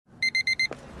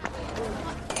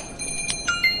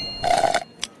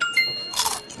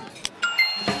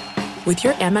With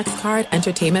your Amex card,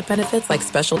 entertainment benefits like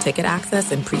special ticket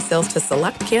access and pre-sales to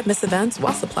select campus events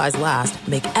while supplies last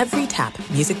make every tap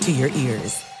music to your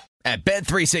ears. At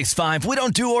Bet365, we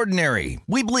don't do ordinary.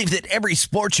 We believe that every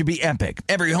sport should be epic.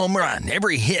 Every home run,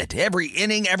 every hit, every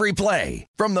inning, every play.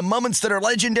 From the moments that are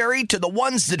legendary to the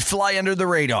ones that fly under the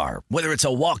radar. Whether it's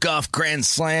a walk-off grand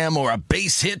slam or a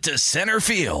base hit to center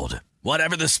field.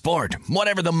 Whatever the sport,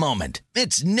 whatever the moment.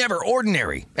 It's never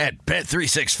ordinary at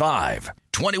Bet365.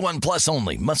 21 plus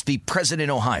only. Must be present in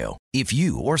Ohio. If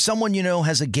you or someone you know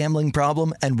has a gambling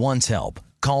problem and wants help,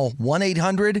 call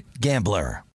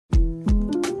 1-800-GAMBLER.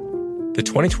 The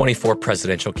 2024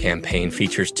 presidential campaign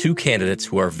features two candidates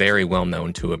who are very well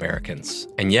known to Americans.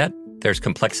 And yet, there's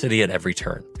complexity at every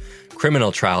turn.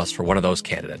 Criminal trials for one of those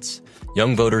candidates.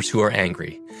 Young voters who are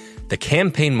angry. The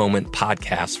Campaign Moment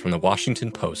podcast from the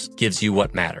Washington Post gives you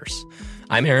what matters.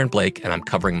 I'm Aaron Blake, and I'm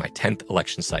covering my 10th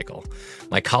election cycle.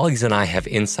 My colleagues and I have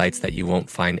insights that you won't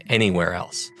find anywhere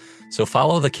else. So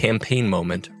follow The Campaign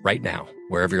Moment right now,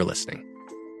 wherever you're listening.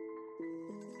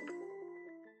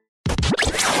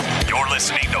 You're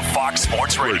listening to Fox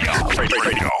Sports Radio.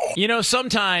 You know,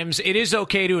 sometimes it is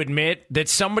okay to admit that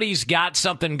somebody's got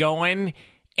something going,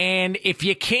 and if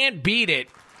you can't beat it,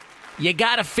 you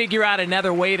got to figure out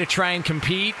another way to try and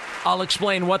compete. I'll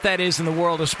explain what that is in the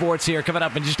world of sports here coming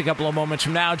up in just a couple of moments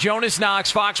from now. Jonas Knox,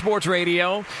 Fox Sports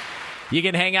Radio. You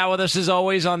can hang out with us, as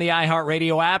always, on the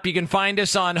iHeartRadio app. You can find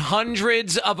us on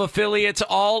hundreds of affiliates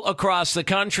all across the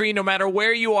country, no matter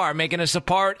where you are, making us a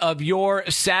part of your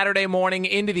Saturday morning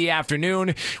into the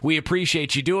afternoon. We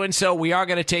appreciate you doing so. We are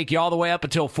going to take you all the way up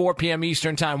until 4 p.m.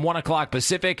 Eastern Time, 1 o'clock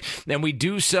Pacific, and we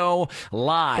do so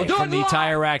live from the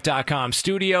TireRack.com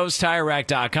studios.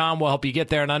 TireRack.com will help you get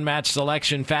there. An unmatched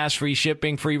selection, fast, free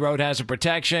shipping, free road hazard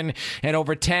protection, and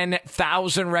over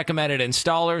 10,000 recommended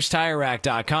installers.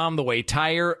 TireRack.com, the way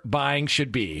tire buying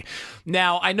should be.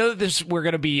 Now, I know that we're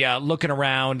going to be looking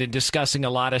around and discussing a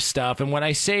lot of stuff. And when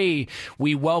I say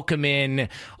we welcome in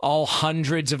all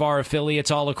hundreds of our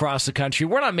affiliates all across the country,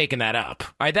 we're not making that up.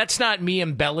 All right, that's not me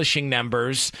embellishing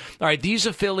numbers. All right, these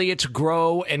affiliates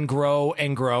grow and grow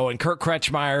and grow. And Kirk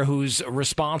Kretschmeyer, who's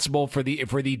responsible for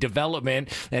the development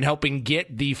and helping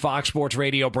get the Fox Sports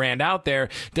Radio brand out there,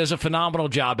 does a phenomenal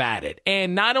job at it.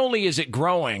 And not only is it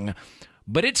growing,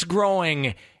 but it's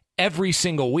growing every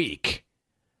single week,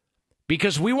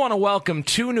 because we want to welcome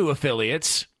two new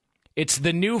affiliates. It's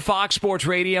the new Fox Sports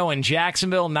Radio in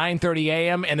Jacksonville, 9:30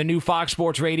 a.m., and the new Fox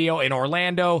Sports Radio in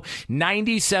Orlando,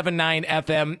 97.9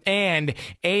 FM and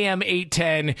AM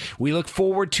 810. We look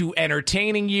forward to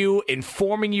entertaining you,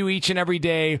 informing you each and every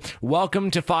day.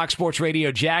 Welcome to Fox Sports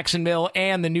Radio Jacksonville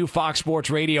and the new Fox Sports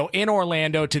Radio in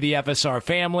Orlando to the FSR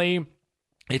family.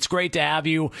 It's great to have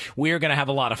you. We're going to have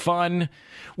a lot of fun.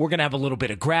 We're going to have a little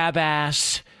bit of grab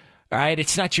ass. All right.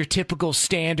 It's not your typical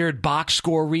standard box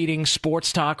score reading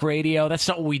sports talk radio. That's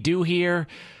not what we do here.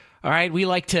 All right. We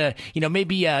like to,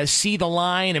 maybe see the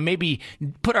line and maybe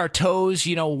put our toes,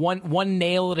 one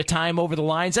nail at a time over the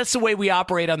lines. That's the way we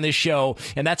operate on this show.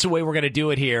 And that's the way we're going to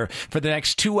do it here for the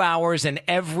next 2 hours and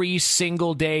every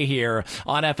single day here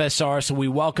on FSR. So we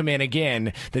welcome in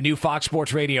again the new Fox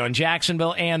Sports Radio in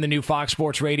Jacksonville and the new Fox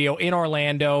Sports Radio in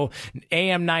Orlando,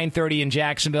 AM 930 in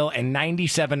Jacksonville and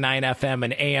 97.9 FM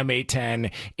and AM 810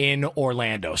 in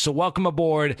Orlando. So welcome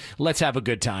aboard. Let's have a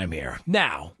good time here.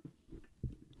 Now,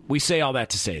 we say all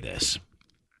that to say this.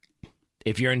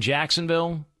 If you're in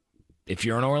Jacksonville, if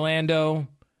you're in Orlando,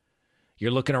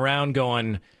 you're looking around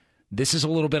going, this is a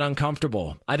little bit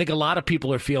uncomfortable. I think a lot of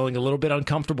people are feeling a little bit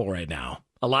uncomfortable right now.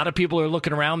 A lot of people are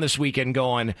looking around this weekend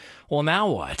going, well, now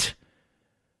what?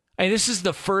 And this is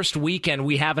the first weekend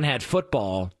we haven't had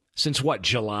football since,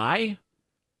 July?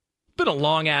 It's been a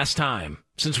long-ass time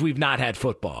since we've not had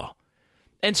football.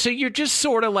 And so you're just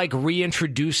sort of like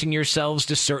reintroducing yourselves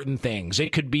to certain things.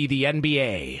 It could be the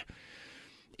NBA.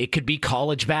 It could be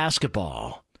college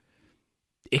basketball.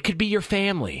 It could be your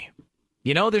family.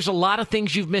 There's a lot of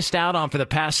things you've missed out on for the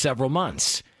past several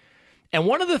months. And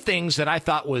one of the things that I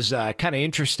thought was kind of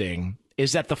interesting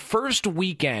is that the first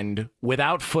weekend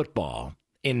without football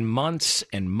in months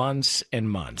and months and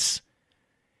months,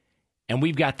 and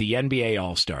we've got the NBA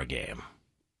All-Star Game.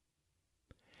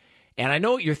 And I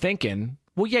know what you're thinking.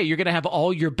 Well, yeah, you're going to have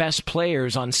all your best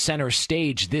players on center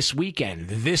stage this weekend.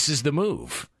 This is the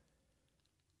move.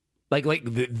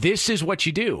 This is what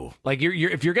you do.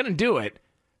 If you're going to do it,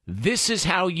 this is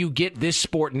how you get this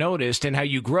sport noticed and how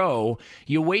you grow.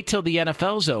 You wait till the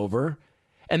NFL's over,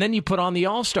 and then you put on the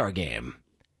All-Star Game.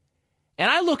 And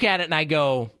I look at it and I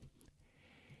go,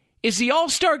 is the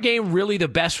All-Star Game really the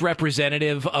best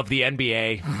representative of the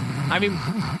NBA? I mean,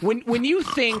 when you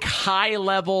think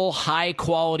high-level,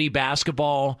 high-quality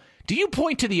basketball, do you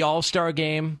point to the All-Star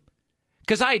game?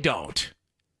 Because I don't.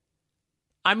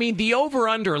 I mean, the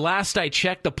over-under, last I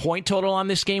checked, the point total on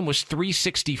this game was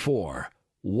 364.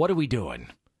 What are we doing?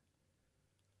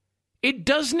 It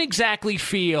doesn't exactly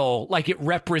feel like it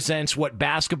represents what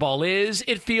basketball is.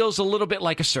 It feels a little bit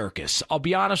like a circus. I'll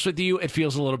be honest with you, it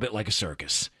feels a little bit like a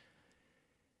circus.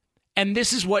 And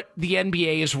this is what the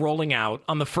NBA is rolling out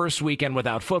on the first weekend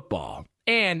without football.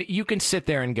 And you can sit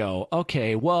there and go,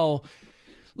 okay, well,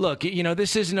 look,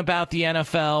 this isn't about the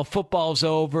NFL. Football's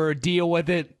over. Deal with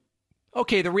it.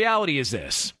 Okay, the reality is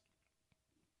this.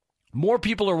 More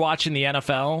people are watching the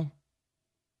NFL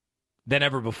than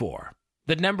ever before.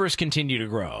 The numbers continue to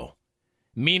grow.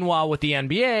 Meanwhile, with the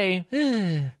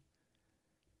NBA,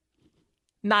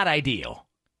 not ideal.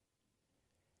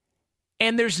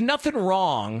 And there's nothing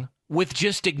wrong with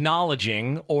just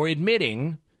acknowledging or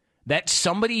admitting that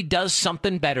somebody does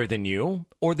something better than you,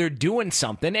 or they're doing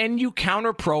something, and you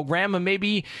counter-program and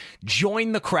maybe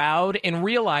join the crowd in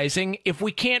realizing if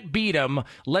we can't beat them,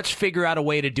 let's figure out a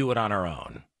way to do it on our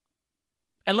own.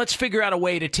 And let's figure out a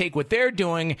way to take what they're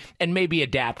doing and maybe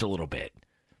adapt a little bit.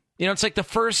 It's like the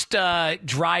first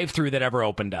drive-through that ever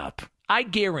opened up. I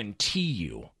guarantee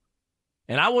you,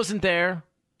 and I wasn't there,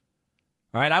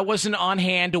 all right, I wasn't on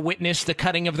hand to witness the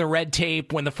cutting of the red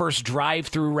tape when the first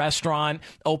drive-through restaurant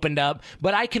opened up,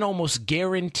 but I can almost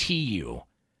guarantee you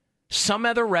some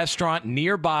other restaurant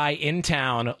nearby in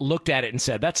town looked at it and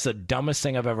said, that's the dumbest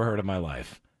thing I've ever heard in my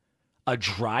life. A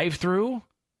drive-through?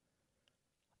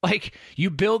 Like, you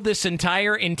build this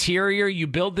entire interior, you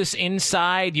build this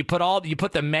inside, you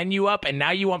put the menu up, and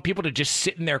now you want people to just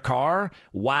sit in their car?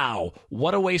 Wow,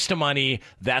 what a waste of money.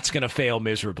 That's going to fail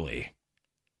miserably.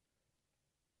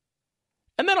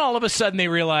 And then all of a sudden they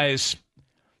realize,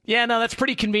 yeah, no, that's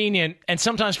pretty convenient, and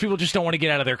sometimes people just don't want to get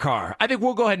out of their car. I think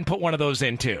we'll go ahead and put one of those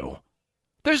in, too.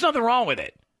 There's nothing wrong with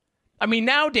it. I mean,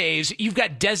 nowadays, you've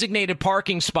got designated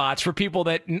parking spots for people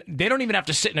that they don't even have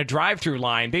to sit in a drive-through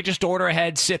line. They just order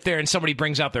ahead, sit there, and somebody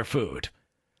brings out their food.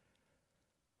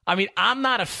 I mean, I'm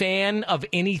not a fan of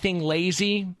anything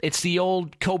lazy. It's the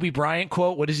old Kobe Bryant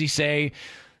quote. What does he say?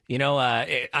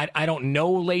 I don't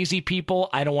know lazy people.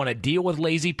 I don't want to deal with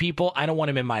lazy people. I don't want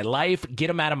them in my life. Get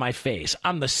them out of my face.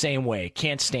 I'm the same way.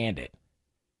 Can't stand it.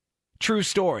 True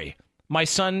story. My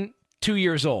son, 2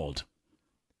 years old.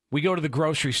 We go to the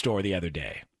grocery store the other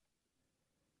day.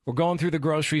 We're going through the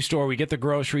grocery store. We get the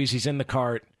groceries. He's in the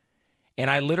cart. And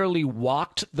I literally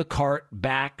walked the cart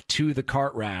back to the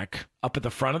cart rack up at the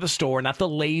front of the store, not the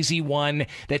lazy one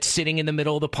that's sitting in the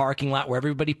middle of the parking lot where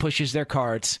everybody pushes their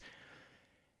carts.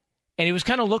 And he was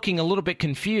kind of looking a little bit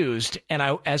confused.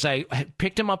 And as I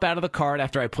picked him up out of the cart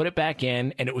after I put it back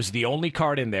in, and it was the only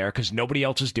cart in there because nobody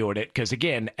else is doing it, because,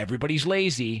 again, everybody's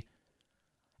lazy.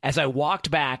 As I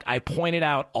walked back, I pointed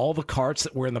out all the carts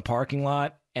that were in the parking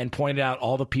lot and pointed out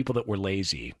all the people that were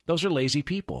lazy. Those are lazy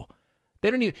people. They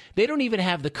don't even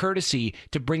have the courtesy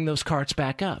to bring those carts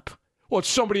back up. Well, it's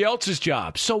somebody else's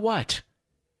job. So what?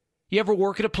 You ever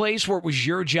work at a place where it was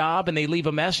your job and they leave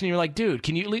a mess and you're like, dude,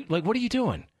 can you leave? Like, what are you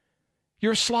doing?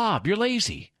 You're a slob. You're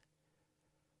lazy.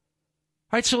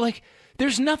 All right, so like,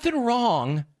 there's nothing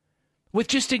wrong with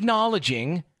just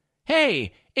acknowledging,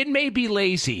 hey, it may be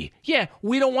lazy. Yeah,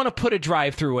 we don't want to put a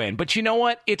drive-through in, but you know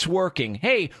what? It's working.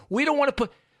 Hey, we don't want to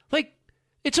put, like,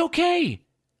 it's okay.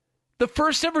 The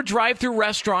first ever drive-through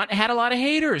restaurant had a lot of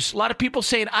haters. A lot of people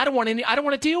saying, I don't want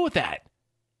to deal with that.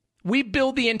 We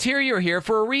build the interior here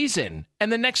for a reason.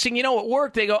 And the next thing you know, it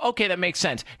worked. They go, okay, that makes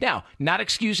sense. Now, not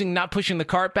excusing not pushing the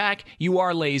cart back. You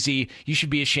are lazy. You should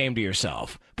be ashamed of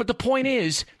yourself. But the point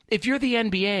is, if you're the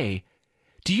NBA,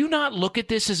 do you not look at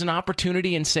this as an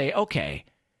opportunity and say, okay,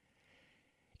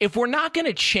 if we're not going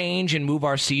to change and move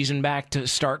our season back to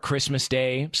start Christmas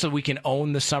Day so we can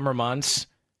own the summer months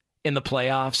in the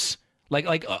playoffs,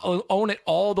 like own it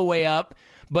all the way up,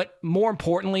 but more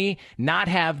importantly, not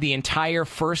have the entire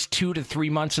first 2 to 3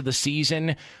 months of the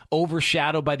season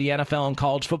overshadowed by the NFL and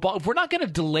college football. If we're not going to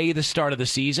delay the start of the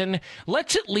season,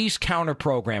 let's at least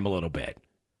counter-program a little bit.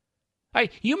 All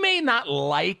right, you may not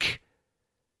like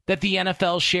that the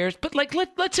NFL shares, but like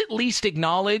let's at least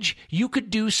acknowledge you could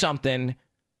do something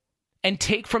and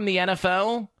take from the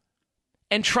NFL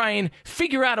and try and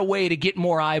figure out a way to get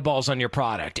more eyeballs on your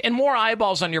product. And more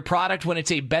eyeballs on your product when it's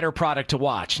a better product to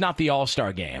watch, not the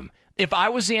All-Star game. If I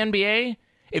was the NBA,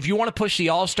 if you want to push the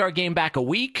All-Star game back a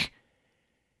week,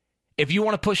 If you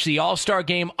want to push the All-Star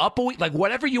game up a week, like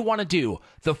whatever you want to do,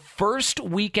 the first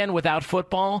weekend without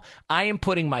football, I am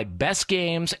putting my best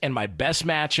games and my best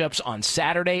matchups on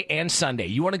Saturday and Sunday.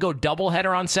 You want to go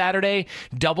doubleheader on Saturday,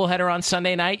 doubleheader on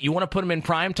Sunday night? You want to put them in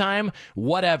prime time?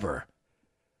 Whatever.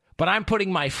 But I'm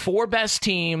putting my 4 best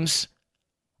teams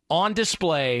on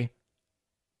display,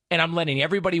 and I'm letting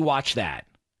everybody watch that.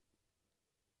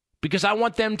 Because I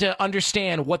want them to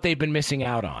understand what they've been missing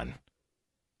out on.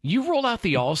 You roll out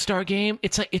the All-Star game,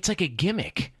 it's like a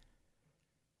gimmick.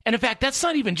 And in fact, that's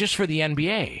not even just for the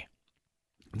NBA.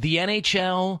 The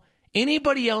NHL,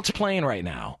 anybody else playing right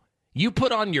now, you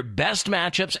put on your best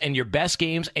matchups and your best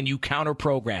games and you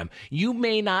counter-program. You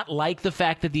may not like the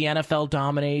fact that the NFL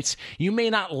dominates. You may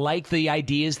not like the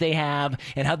ideas they have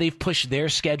and how they've pushed their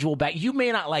schedule back. You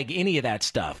may not like any of that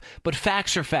stuff, but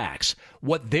facts are facts.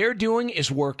 What they're doing is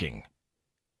working.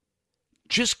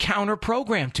 Just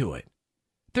counter-program to it.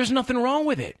 There's nothing wrong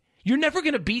with it. You're never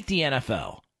going to beat the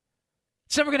NFL.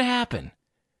 It's never going to happen.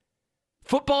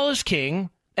 Football is king,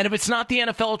 and if it's not the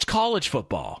NFL, it's college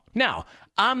football. Now,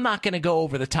 I'm not going to go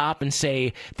over the top and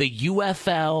say the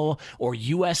UFL or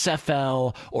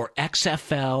USFL or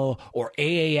XFL or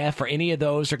AAF or any of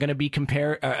those are going to be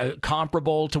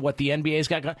comparable to what the NBA's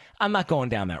got. I'm not going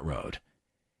down that road.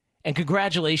 And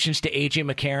congratulations to A.J.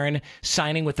 McCarron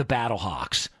signing with the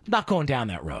Battlehawks. I'm not going down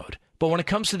that road. But when it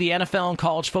comes to the NFL and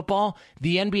college football,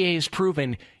 the NBA has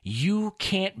proven you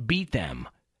can't beat them.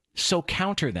 So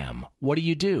counter them. What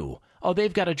do? Oh,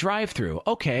 they've got a drive-through.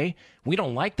 Okay, we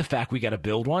don't like the fact we got to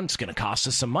build one. It's going to cost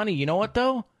us some money. You know what,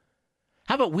 though?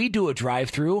 How about we do a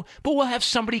drive-through, but we'll have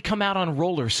somebody come out on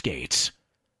roller skates?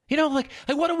 You know, like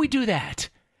why don't we do that?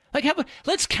 Like, how about,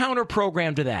 let's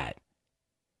counter-program to that.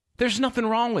 There's nothing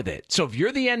wrong with it. So if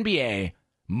you're the NBA,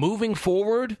 moving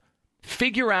forward,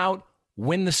 figure out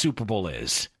when the Super Bowl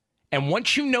is. And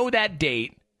once you know that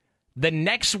date, the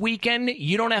next weekend,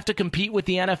 you don't have to compete with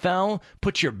the NFL.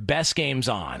 Put your best games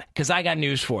on, because I got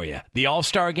news for you. The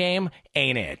All-Star game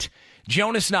ain't it.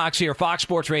 Jonas Knox here, Fox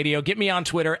Sports Radio. Get me on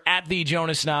Twitter,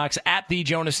 @TheJonasKnox,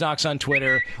 @TheJonasKnox on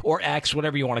Twitter, or X,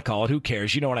 whatever you want to call it. Who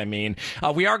cares? You know what I mean.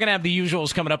 We are going to have the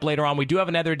usuals coming up later on. We do have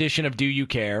another edition of Do You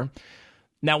Care?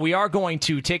 Now, we are going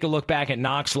to take a look back at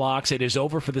Knox Locks. It is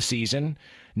over for the season.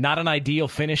 Not an ideal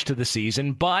finish to the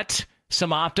season, but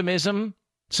some optimism,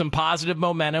 some positive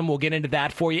momentum. We'll get into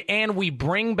that for you. And we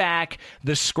bring back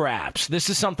the scraps. This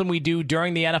is something we do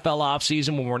during the NFL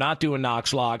offseason when we're not doing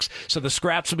Knox Locks. So the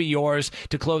scraps will be yours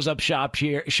to close up shop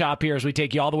here as we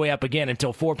take you all the way up again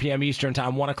until 4 p.m. Eastern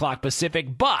Time, 1 o'clock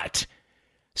Pacific. But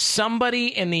somebody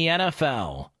in the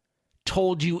NFL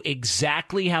told you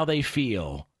exactly how they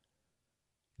feel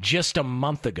just a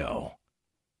month ago.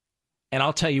 And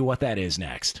I'll tell you what that is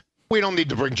next. We don't need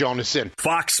to bring Jonas in.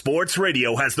 Fox Sports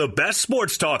Radio has the best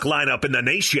sports talk lineup in the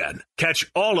nation.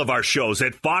 Catch all of our shows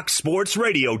at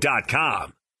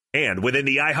foxsportsradio.com. And within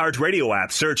the iHeartRadio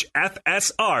app, search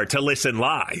FSR to listen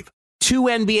live. 2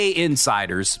 NBA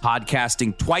insiders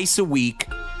podcasting twice a week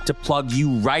to plug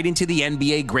you right into the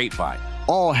NBA grapevine.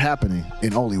 All happening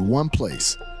in only one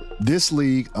place. This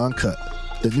League Uncut,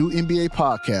 the new NBA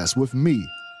podcast with me,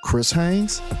 Chris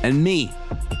Haynes, and me,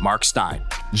 Mark Stein.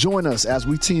 Join us as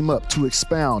we team up to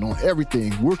expound on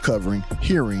everything we're covering,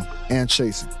 hearing, and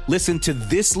chasing. Listen to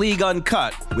This League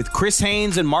Uncut with Chris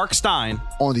Haynes and Mark Stein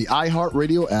on the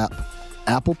iHeartRadio app,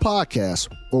 Apple Podcasts,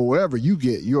 or wherever you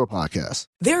get your podcasts.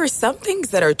 There are some things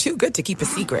that are too good to keep a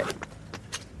secret.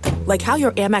 Like how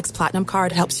your Amex Platinum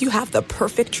card helps you have the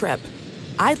perfect trip.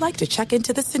 I'd like to check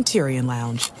into the Centurion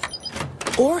Lounge.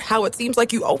 Or how it seems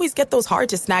like you always get those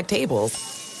hard-to-snag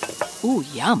tables. Ooh,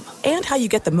 yum. And how you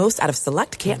get the most out of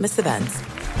select can't-miss events.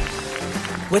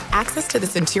 With access to the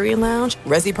Centurion Lounge,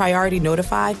 Resi Priority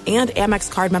Notify, and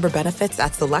Amex card member benefits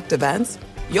at select events,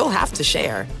 you'll have to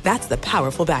share. That's the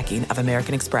powerful backing of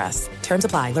American Express. Terms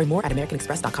apply. Learn more at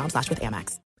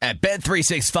americanexpress.com/withAmex. At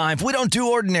Bet365, we don't do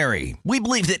ordinary. We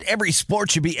believe that every sport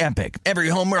should be epic. Every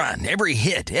home run, every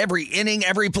hit, every inning,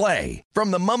 every play. From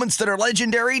the moments that are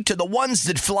legendary to the ones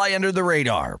that fly under the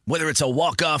radar. Whether it's a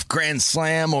walk-off grand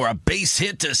slam or a base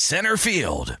hit to center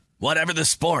field. Whatever the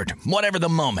sport, whatever the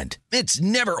moment. It's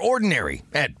never ordinary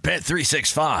at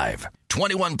Bet365.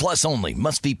 21 plus only.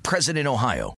 Must be present in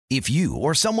Ohio. If you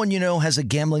or someone you know has a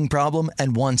gambling problem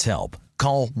and wants help,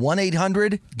 call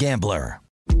 1-800-GAMBLER.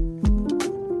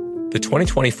 The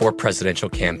 2024 presidential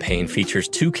campaign features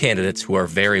 2 candidates who are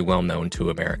very well known to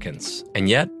Americans. And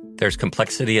yet, there's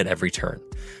complexity at every turn.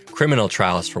 Criminal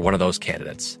trials for one of those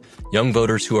candidates. Young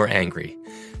voters who are angry.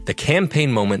 The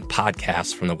Campaign Moment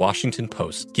podcast from the Washington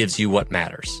Post gives you what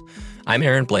matters. I'm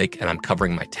Aaron Blake, and I'm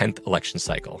covering my 10th election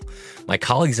cycle. My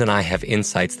colleagues and I have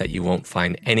insights that you won't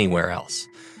find anywhere else.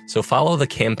 So follow the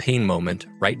campaign moment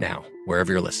right now,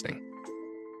 wherever you're listening.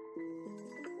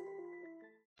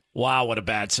 Wow, what a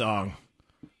bad song.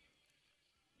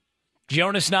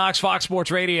 Jonas Knox, Fox Sports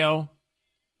Radio.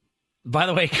 By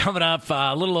the way, coming up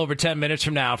a little over 10 minutes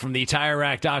from now from the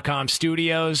TireRack.com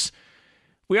studios,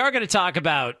 we are going to talk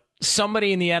about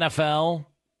somebody in the NFL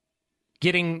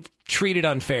getting treated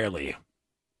unfairly.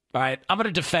 All right, I'm going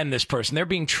to defend this person. They're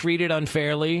being treated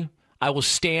unfairly. I will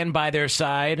stand by their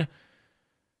side.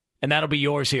 And that'll be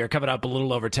yours here, coming up a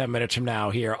little over 10 minutes from now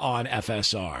here on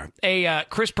FSR. Hey,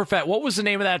 Chris Perfett, what was the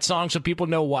name of that song so people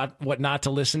know what not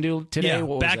to listen to today?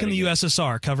 Yeah, back in the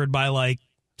USSR, covered by like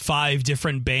 5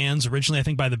 different bands. Originally, I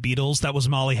think by the Beatles. That was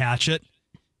Molly Hatchet.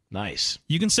 Nice.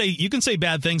 You can say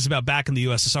bad things about back in the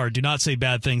USSR. Do not say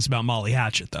bad things about Molly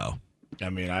Hatchet, though. I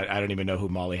mean, I don't even know who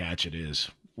Molly Hatchet is.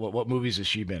 What movies has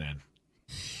she been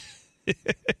in?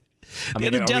 They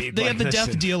had the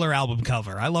Death Dealer album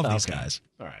cover. I love these guys.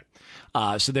 All right.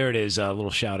 So there it is. A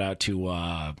little shout out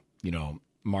to,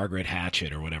 Margaret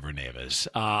Hatchet or whatever her name is.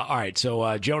 All right.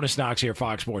 So Jonas Knox here,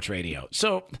 Fox Sports Radio.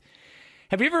 So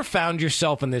have you ever found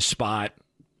yourself in this spot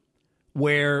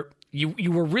where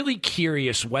you were really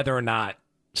curious whether or not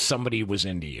somebody was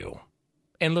into you?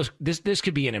 And look, this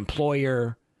could be an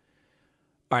employer.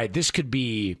 All right. This could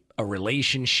be a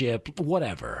relationship,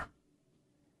 whatever.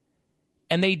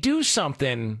 And they do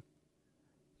something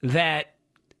that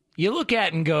you look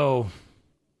at and go,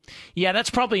 yeah, that's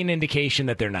probably an indication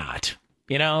that they're not.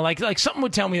 You know, like something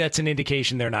would tell me that's an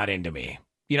indication they're not into me.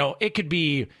 You know, it could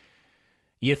be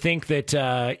you think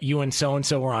that you and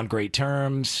so-and-so are on great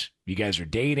terms. You guys are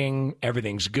dating.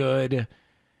 Everything's good.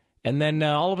 And then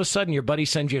all of a sudden your buddy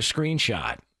sends you a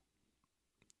screenshot.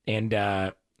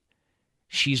 And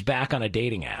she's back on a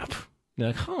dating app. You're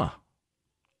like, huh.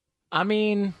 I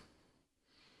mean,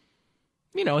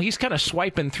 you know, he's kind of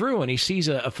swiping through and he sees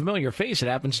a familiar face. It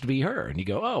happens to be her. And you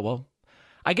go, oh, well,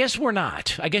 I guess we're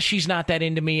not. I guess she's not that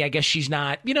into me. I guess she's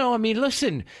not. You know, I mean,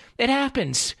 listen, it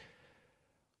happens.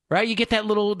 Right? You get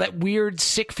that weird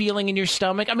sick feeling in your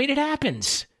stomach. I mean, it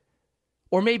happens.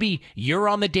 Or maybe you're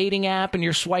on the dating app and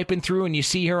you're swiping through and you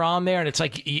see her on there and it's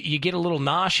like you get a little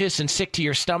nauseous and sick to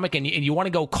your stomach and you want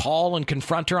to go call and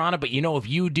confront her on it. But, you know, if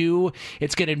you do,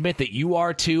 it's going to admit that you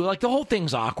are too. Like the whole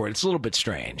thing's awkward. It's a little bit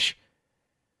strange.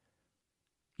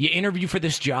 You interview for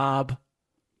this job.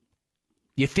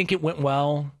 You think it went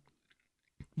well.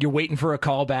 You're waiting for a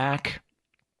call back.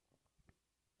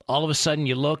 All of a sudden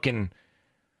you look and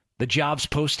the job's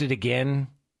posted again.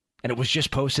 And it was just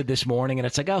posted this morning. And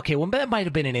it's like, okay, well, that might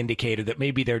have been an indicator that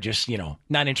maybe they're just, you know,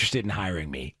 not interested in hiring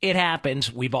me. It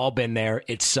happens. We've all been there.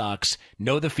 It sucks.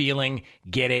 Know the feeling.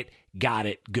 Get it. Got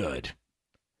it. Good.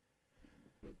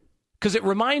 Because it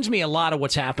reminds me a lot of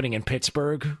what's happening in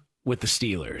Pittsburgh with the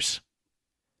Steelers.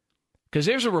 Because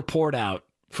there's a report out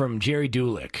from Jerry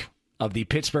Dulick of the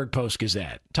Pittsburgh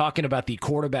Post-Gazette talking about the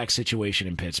quarterback situation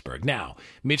in Pittsburgh. Now,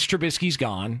 Mitch Trubisky's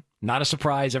gone. Not a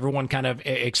surprise. Everyone kind of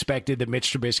expected that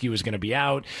Mitch Trubisky was going to be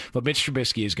out, but Mitch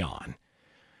Trubisky is gone.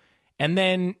 And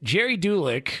then Jerry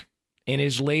Dulick, in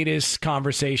his latest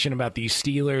conversation about the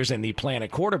Steelers and the plan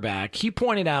at quarterback, he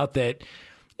pointed out that,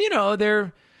 you know,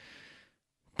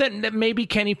 that maybe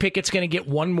Kenny Pickett's going to get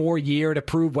one more year to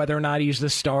prove whether or not he's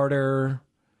the starter.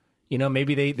 You know,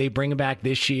 maybe they bring him back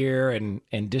this year and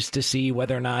just to see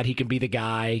whether or not he can be the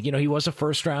guy. You know, he was a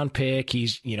first-round pick.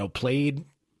 He's, you know, played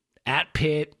at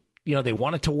Pitt. You know, they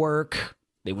want it to work.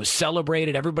 It was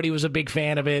celebrated. Everybody was a big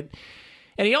fan of it.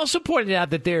 And he also pointed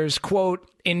out that there's, quote,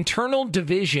 internal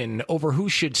division over who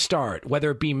should start,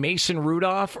 whether it be Mason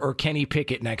Rudolph or Kenny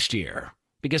Pickett next year.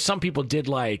 Because some people did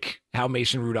like how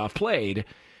Mason Rudolph played.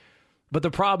 But the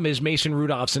problem is Mason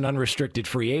Rudolph's an unrestricted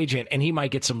free agent, and he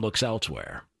might get some looks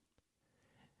elsewhere.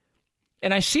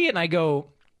 And I see it and I go,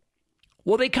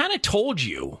 well, they kind of told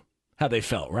you how they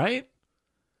felt, right?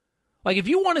 Like, if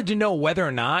you wanted to know whether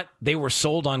or not they were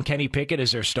sold on Kenny Pickett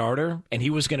as their starter and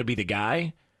he was going to be the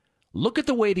guy, look at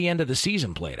the way the end of the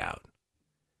season played out.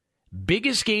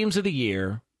 Biggest games of the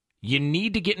year, you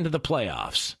need to get into the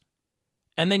playoffs.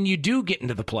 And then you do get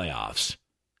into the playoffs.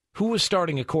 Who was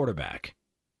starting a quarterback?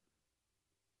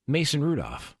 Mason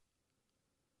Rudolph.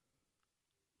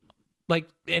 Like,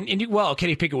 well,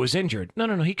 Kenny Pickett was injured.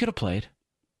 No, he could have played.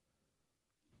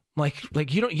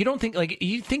 Like you don't think, like,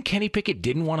 you think Kenny Pickett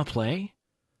didn't want to play?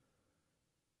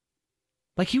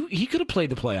 Like, he could have played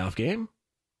the playoff game.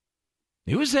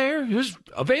 He was there. He was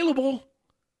available.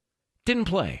 Didn't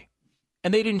play.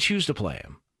 And they didn't choose to play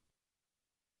him.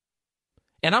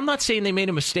 And I'm not saying they made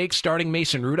a mistake starting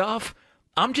Mason Rudolph.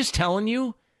 I'm just telling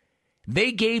you,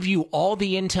 They gave you all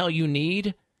the intel you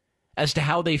need as to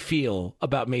how they feel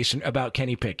about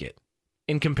Kenny Pickett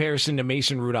in comparison to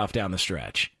Mason Rudolph down the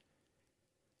stretch.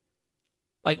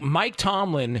 Like, Mike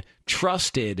Tomlin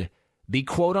trusted the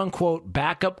quote-unquote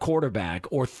backup quarterback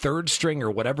or third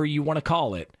stringer, whatever you want to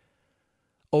call it,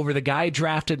 over the guy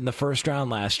drafted in the first round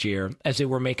last year as they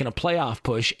were making a playoff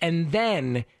push, and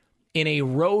then in a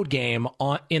road game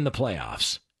in the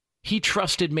playoffs. He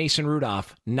trusted Mason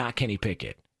Rudolph, not Kenny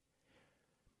Pickett.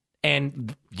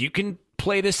 And you can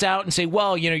play this out and say,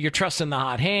 well, you're trusting the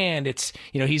hot hand. It's,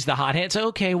 he's the hot hand. So,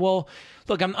 okay, well,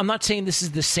 look, I'm not saying this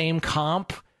is the same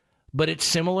comp, but it's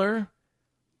similar.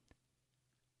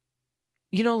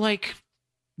 Like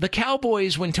the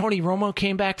Cowboys, when Tony Romo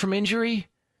came back from injury,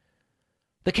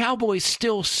 the Cowboys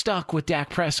still stuck with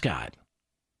Dak Prescott.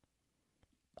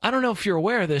 I don't know if you're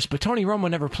aware of this, but Tony Romo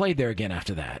never played there again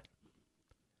after that.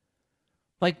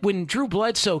 Like, when Drew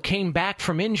Bledsoe came back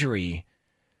from injury,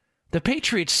 the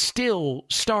Patriots still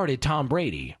started Tom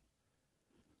Brady.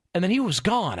 And then he was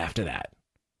gone after that.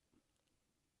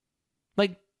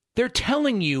 Like, they're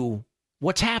telling you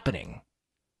what's happening.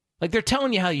 Like, they're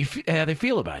telling you how they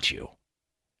feel about you.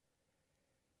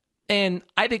 And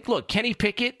I think, look, Kenny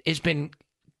Pickett has been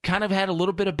kind of had a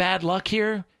little bit of bad luck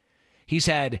here. He's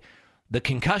had the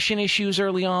concussion issues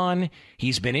early on.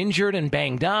 He's been injured and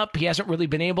banged up. He hasn't really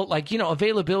been able,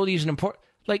 availability is an important,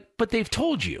 but they've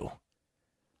told you.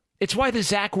 It's why the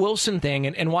Zach Wilson thing,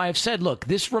 and why I've said, look,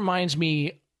 this reminds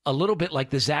me a little bit like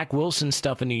the Zach Wilson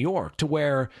stuff in New York, to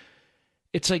where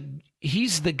it's like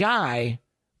he's the guy,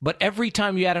 but every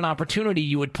time you had an opportunity,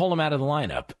 you would pull him out of the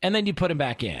lineup, and then you put him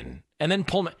back in, and then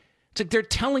pull him. It's like they're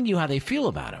telling you how they feel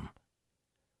about him.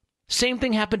 Same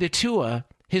thing happened to Tua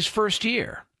his first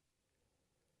year.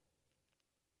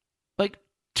 Like,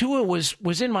 Tua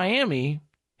was in Miami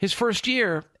his first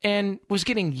year and was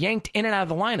getting yanked in and out of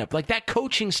the lineup. Like, that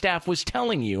coaching staff was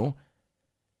telling you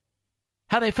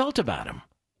how they felt about him.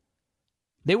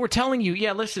 They were telling you,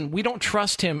 yeah, listen, we don't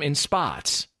trust him in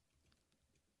spots.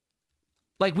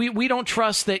 Like, we don't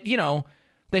trust that,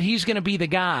 that he's going to be the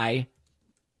guy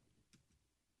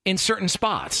in certain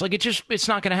spots. Like, it's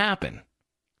not going to happen.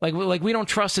 Like we don't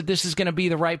trust that this is going to be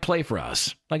the right play for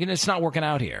us. Like, and it's not working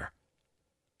out here.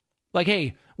 Like,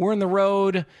 hey, we're in the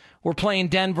road. We're playing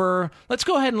Denver. Let's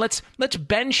go ahead and let's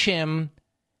bench him,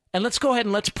 and let's go ahead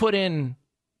and let's put in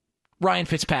Ryan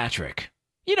Fitzpatrick.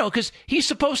 Because he's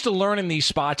supposed to learn in these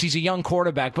spots. He's a young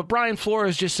quarterback, but Brian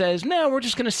Flores just says, no, we're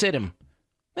just going to sit him.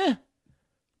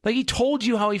 Like, he told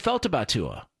you how he felt about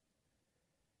Tua.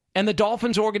 And the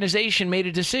Dolphins organization made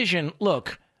a decision.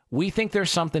 Look, we think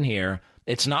there's something here.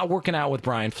 It's not working out with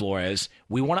Brian Flores.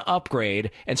 We want to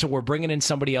upgrade, and so we're bringing in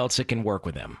somebody else that can work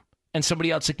with him and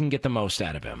somebody else that can get the most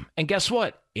out of him. And guess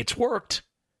what? It's worked.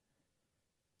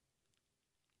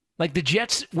 Like, the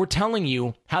Jets were telling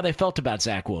you how they felt about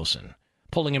Zach Wilson,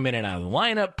 pulling him in and out of the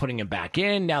lineup, putting him back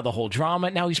in, now the whole drama.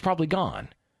 Now he's probably gone.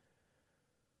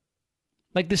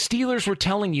 Like, the Steelers were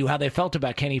telling you how they felt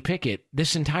about Kenny Pickett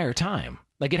this entire time.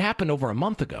 Like, it happened over a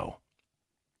month ago.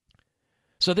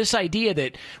 So this idea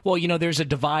that, well, there's a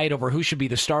divide over who should be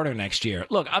the starter next year.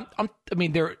 Look,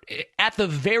 they're at the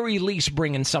very least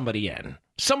bringing somebody in.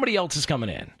 Somebody else is coming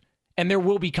in, and there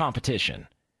will be competition.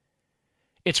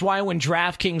 It's why when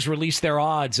DraftKings released their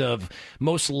odds of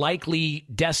most likely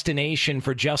destination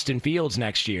for Justin Fields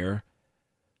next year,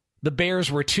 the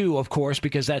Bears were 2, of course,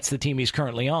 because that's the team he's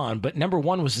currently on. But number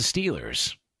 1 was the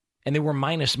Steelers, and they were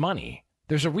minus money.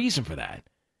 There's a reason for that.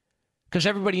 Because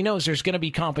everybody knows there's going to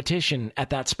be competition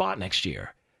at that spot next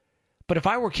year. But if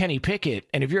I were Kenny Pickett,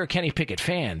 and if you're a Kenny Pickett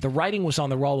fan, the writing was on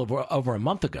the wall over a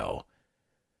month ago.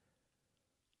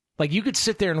 Like, you could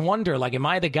sit there and wonder, like, am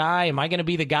I the guy? Am I going to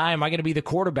be the guy? Am I going to be the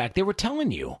quarterback? They were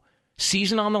telling you.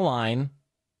 Season on the line.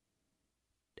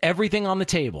 Everything on the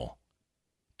table.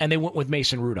 And they went with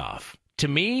Mason Rudolph. To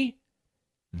me,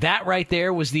 that right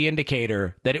there was the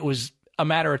indicator that it was a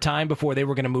matter of time before they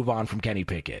were going to move on from Kenny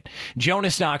Pickett.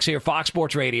 Jonas Knox here, Fox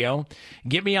Sports Radio.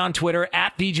 Get me on Twitter,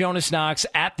 @TheJonasKnox,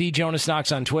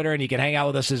 @TheJonasKnox on Twitter, and you can hang out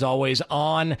with us, as always,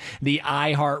 on the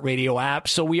iHeartRadio app.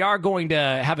 So we are going to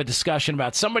have a discussion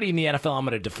about somebody in the NFL I'm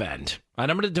going to defend. All right,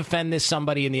 I'm going to defend this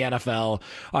somebody in the NFL. All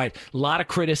right, a lot of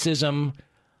criticism,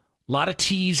 a lot of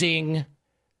teasing,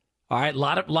 all right, a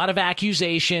lot of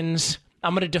accusations.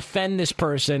 I'm going to defend this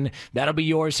person. That'll be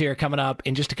yours here coming up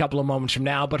in just a couple of moments from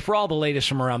now. But for all the latest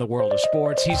from around the world of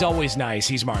sports, he's always nice.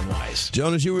 He's Martin Weiss.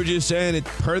 Jonas, you were just saying it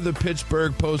per the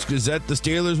Pittsburgh Post-Gazette, the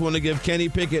Steelers want to give Kenny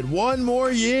Pickett one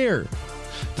more year.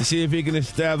 to see if he can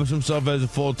establish himself as a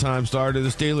full-time starter. The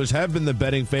Steelers have been the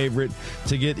betting favorite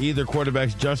to get either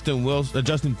quarterbacks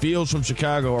Justin Fields from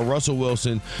Chicago or Russell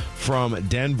Wilson from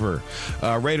Denver.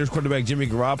 Raiders quarterback Jimmy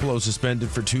Garoppolo suspended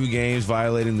for 2 games,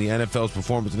 violating the NFL's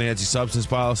performance-enhancing substance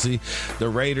policy. The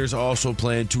Raiders also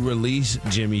plan to release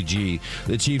Jimmy G.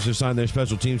 The Chiefs have signed their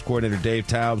special teams coordinator Dave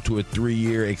Taub to a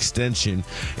 3-year extension.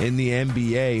 In the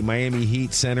NBA, Miami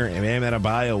Heat center Bam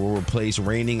Adebayo will replace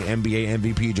reigning NBA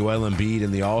MVP Joel Embiid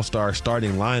in the All-Star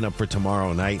starting lineup for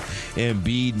tomorrow night.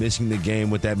 Embiid missing the game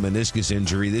with that meniscus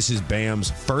injury. This is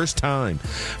Bam's first time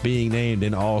being named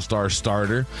an All-Star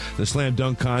starter. The slam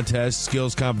dunk contest,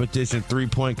 skills competition,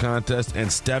 3-point contest,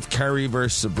 and Steph Curry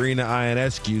versus Sabrina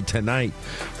Ionescu tonight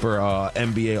for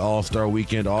NBA All-Star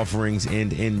Weekend offerings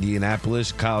in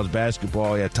Indianapolis. College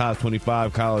basketball, top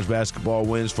 25 college basketball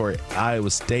wins for Iowa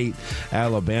State,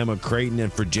 Alabama, Creighton,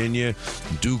 and Virginia.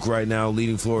 Duke right now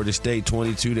leading Florida State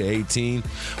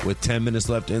 22-18 with 10 minutes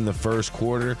left in the first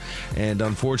quarter. And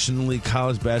unfortunately,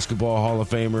 college basketball Hall of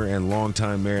Famer and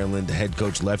longtime Maryland head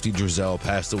coach Lefty Driesell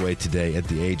passed away today at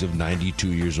the age of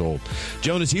 92 years old.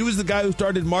 Jonas, he was the guy who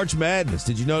started March Madness.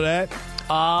 Did you know that?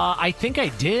 I think I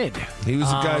did. He was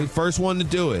the guy, first one to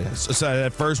do it. So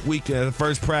that first week,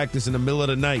 first practice in the middle of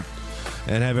the night,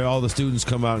 and having all the students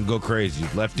come out and go crazy.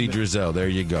 Lefty Driesell, there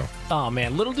you go. Oh,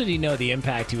 man, little did he know the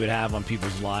impact he would have on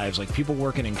people's lives. Like, people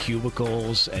working in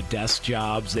cubicles at desk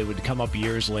jobs, they would come up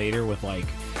years later with, like,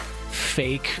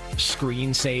 fake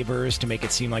screensavers to make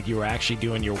it seem like you were actually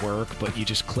doing your work, but you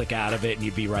just click out of it and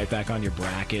you'd be right back on your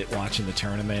bracket watching the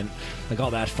tournament, like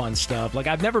all that fun stuff. Like,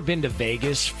 I've never been to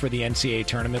Vegas for the NCAA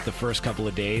tournament the first couple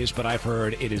of days, but I've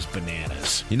heard it is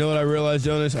bananas. You know what I realized,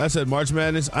 Jonas? I said March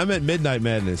Madness. I meant Midnight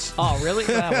Madness. Oh, really?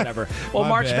 Whatever. Well,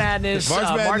 March Madness.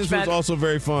 March Madness was also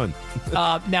very fun.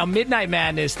 Now, Midnight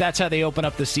Madness, that's how they open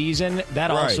up the season.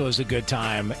 That also is a good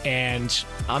time. And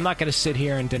I'm not going to sit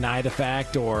here and deny the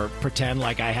fact or pretend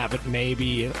like I haven't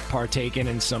maybe partaken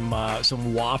in some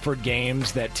Wofford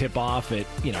games that tip off at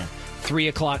 3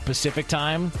 o'clock Pacific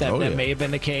time. That may have been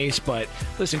the case, but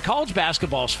listen, college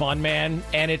basketball is fun, man,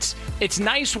 and it's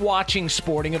nice watching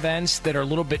sporting events that are a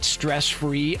little bit stress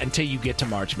free until you get to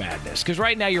March Madness. Because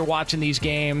right now you're watching these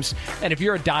games, and if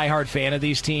you're a diehard fan of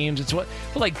these teams, it's what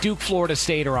like Duke, Florida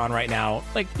State are on right now.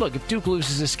 Like, look, if Duke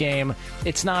loses this game,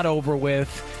 it's not over with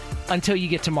until you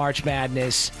get to March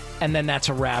Madness, and then that's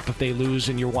a wrap if they lose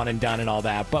and you're one and done and all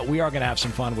that. But we are going to have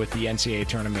some fun with the NCAA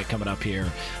tournament coming up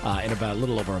here in about a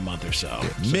little over a month or so.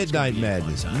 Yeah. Midnight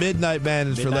Madness. Midnight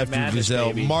Madness for Lefty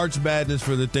Driesell. March Madness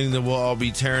for the thing that we'll all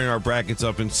be tearing our brackets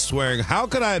up and swearing, how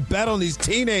could I bet on these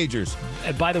teenagers?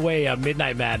 And by the way,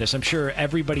 Midnight Madness, I'm sure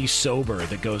everybody's sober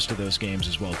that goes to those games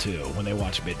as well, too, when they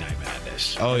watch Midnight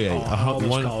Madness. Oh, yeah. All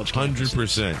those college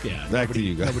 100%. Yeah, Back to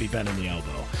you guys. Nobody bent in the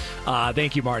elbow.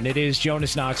 Thank you, Martin. It is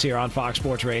Jonas Knox here on Fox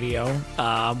Sports Radio.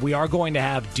 We are going to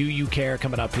have Do You Care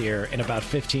coming up here in about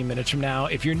 15 minutes from now.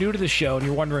 If you're new to the show and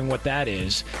you're wondering what that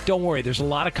is, don't worry. There's a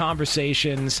lot of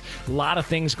conversations, a lot of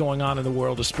things going on in the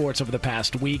world of sports over the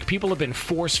past week. People have been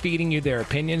force-feeding you their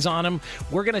opinions on them.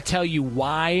 We're going to tell you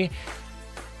why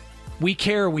we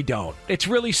care or we don't. It's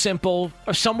really simple.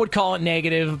 Or some would call it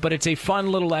negative, but it's a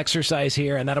fun little exercise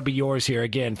here, and that'll be yours here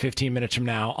again 15 minutes from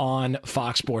now on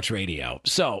Fox Sports Radio.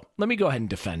 So let me go ahead and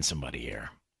defend somebody here.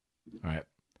 All right.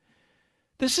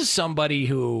 This is somebody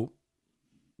who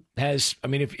has, I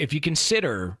mean, if you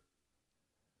consider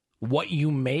what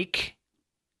you make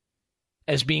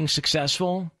as being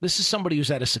successful, this is somebody who's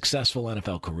had a successful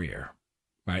NFL career,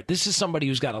 right? This is somebody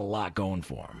who's got a lot going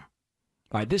for him.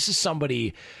 All right, this is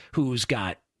somebody who's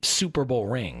got Super Bowl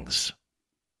rings,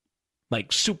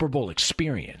 like Super Bowl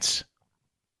experience.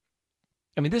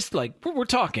 I mean, this, like, we're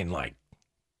talking like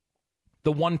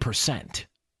the 1%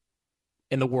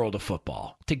 in the world of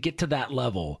football to get to that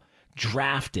level,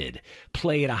 drafted,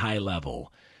 play at a high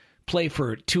level, play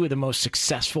for two of the most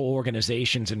successful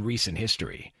organizations in recent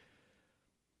history.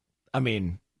 I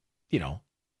mean,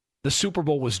 the Super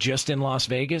Bowl was just in Las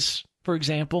Vegas, for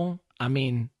example. I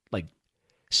mean,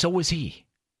 so was he.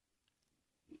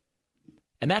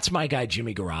 And that's my guy,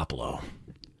 Jimmy Garoppolo,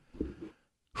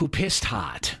 who pissed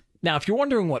hot. Now, if you're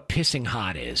wondering what pissing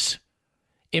hot is,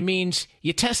 it means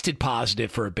you tested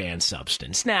positive for a banned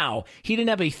substance. Now, he didn't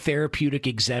have a therapeutic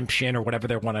exemption or whatever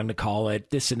they're wanting to call it,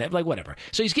 this and that, like whatever.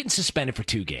 So he's getting suspended for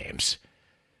 2 games.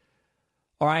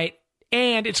 All right?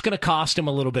 And it's going to cost him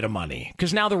a little bit of money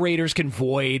because now the Raiders can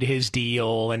void his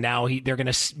deal, and now they're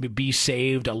going to be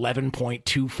saved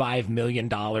 $11.25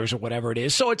 million or whatever it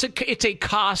is. So it's a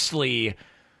costly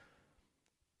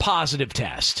positive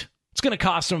test. It's going to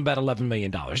cost him about $11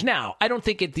 million. Now, I don't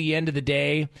think at the end of the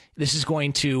day this is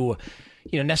going to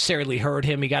necessarily hurt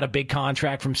him. He got a big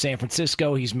contract from San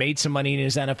Francisco. He's made some money in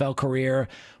his NFL career.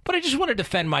 But I just want to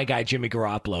defend my guy, Jimmy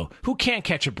Garoppolo, who can't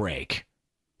catch a break.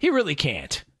 He really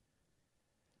can't.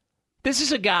 This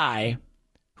is a guy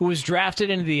who was drafted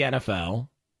into the NFL.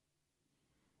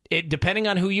 Depending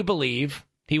on who you believe,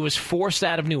 he was forced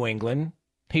out of New England.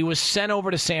 He was sent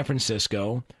over to San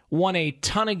Francisco, won a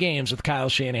ton of games with Kyle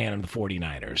Shanahan and the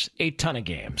 49ers. A ton of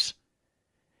games.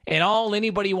 And all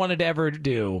anybody wanted to ever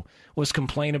do was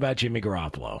complain about Jimmy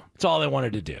Garoppolo. That's all they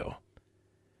wanted to do.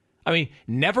 I mean,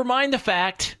 never mind the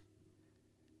fact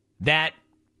that,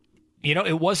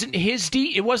 it wasn't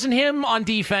it wasn't him on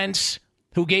defense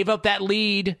who gave up that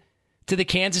lead to the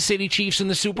Kansas City Chiefs in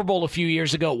the Super Bowl a few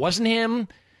years ago. It wasn't him.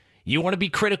 You want to be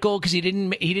critical because he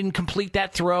didn't complete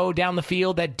that throw down the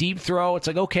field, that deep throw. It's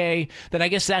like, okay, then I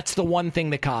guess that's the one thing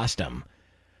that cost him.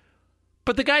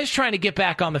 But the guy's trying to get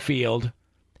back on the field.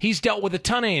 He's dealt with a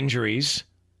ton of injuries.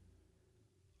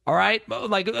 All right?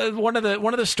 Like one of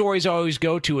the stories I always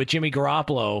go to with Jimmy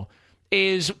Garoppolo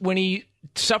is when he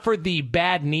suffered the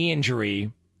bad knee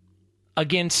injury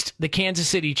against the Kansas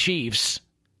City Chiefs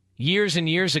years and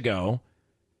years ago.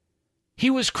 He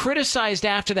was criticized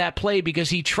after that play because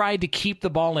he tried to keep the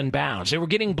ball in bounds. They were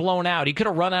getting blown out. He could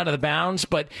have run out of the bounds,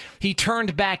 but he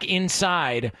turned back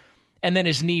inside, and then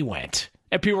his knee went.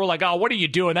 And people were like, oh, what are you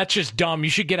doing? That's just dumb. You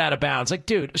should get out of bounds. Like,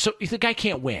 dude, so the guy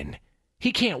can't win.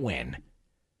 He can't win.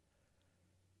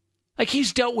 Like,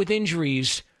 he's dealt with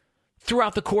injuries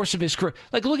throughout the course of his career.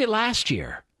 Like, look at last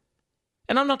year.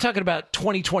 And I'm not talking about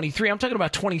 2023. I'm talking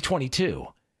about 2022.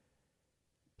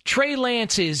 Trey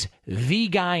Lance is the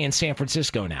guy in San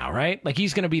Francisco now, right? Like,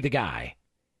 he's going to be the guy.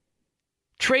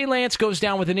 Trey Lance goes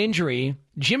down with an injury.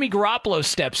 Jimmy Garoppolo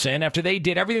steps in after they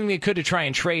did everything they could to try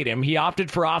and trade him. He opted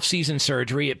for off-season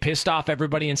surgery. It pissed off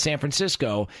everybody in San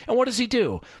Francisco. And what does he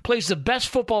do? Plays the best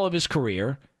football of his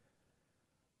career.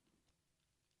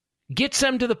 Gets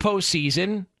them to the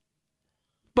postseason,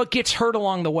 but gets hurt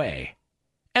along the way.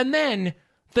 And then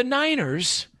the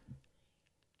Niners,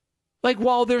 like,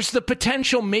 while there's the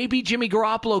potential maybe Jimmy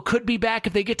Garoppolo could be back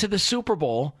if they get to the Super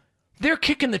Bowl, they're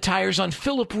kicking the tires on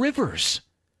Phillip Rivers,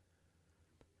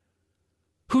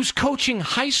 who's coaching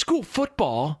high school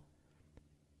football,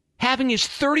 having his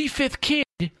 35th kid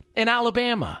in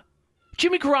Alabama.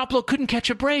 Jimmy Garoppolo couldn't catch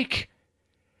a break.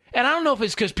 And I don't know if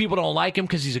it's because people don't like him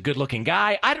because he's a good-looking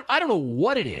guy. I don't know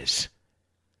what it is.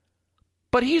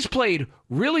 But he's played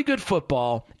really good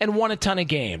football and won a ton of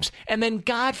games. And then,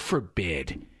 God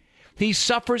forbid, he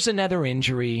suffers another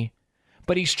injury,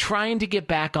 but he's trying to get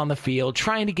back on the field,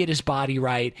 trying to get his body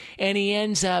right, and he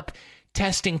ends up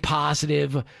testing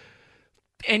positive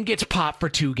and gets popped for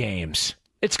 2 games.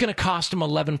 It's going to cost him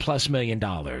 $11+ million.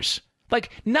 Like,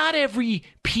 not every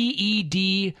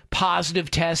PED positive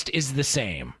test is the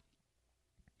same.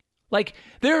 Like,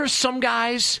 there are some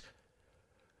guys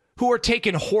who are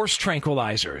taking horse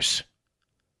tranquilizers.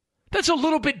 That's a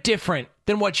little bit different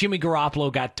than what Jimmy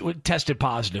Garoppolo got tested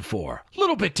positive for. A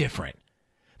little bit different.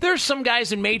 There's some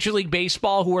guys in Major League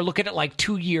Baseball who are looking at like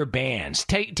 2-year bans,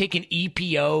 taking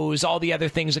EPOs, all the other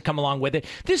things that come along with it.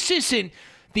 This isn't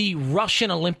the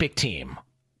Russian Olympic team.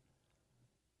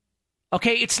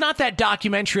 Okay, it's not that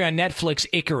documentary on Netflix,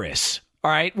 Icarus,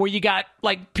 all right, where you got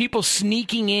like people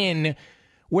sneaking in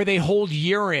where they hold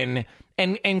urine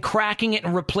and cracking it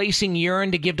and replacing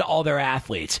urine to give to all their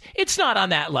athletes. It's not on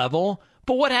that level.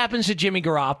 But what happens to Jimmy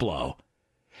Garoppolo?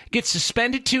 Gets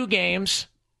suspended 2 games.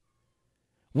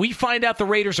 We find out the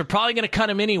Raiders are probably going to cut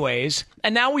him anyways.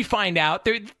 And now we find out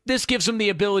this gives him the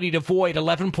ability to void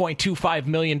 $11.25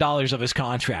 million of his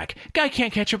contract. Guy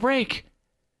can't catch a break.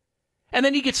 And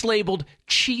then he gets labeled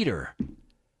cheater.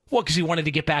 What, because he wanted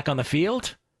to get back on the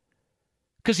field?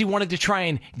 Because he wanted to try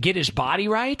and get his body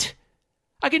right?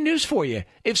 I got news for you.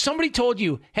 If somebody told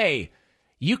you, hey,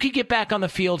 you could get back on the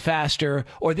field faster,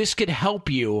 or this could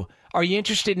help you, are you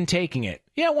interested in taking it?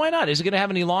 Yeah, why not? Is it going to have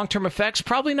any long-term effects?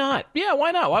 Probably not. Yeah, why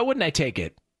not? Why wouldn't I take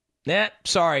it?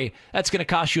 Sorry. That's going to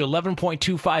cost you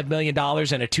 $11.25 million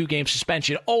and a 2-game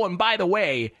suspension. Oh, and by the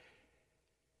way,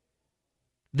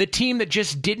 the team that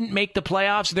just didn't make the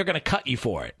playoffs, they're going to cut you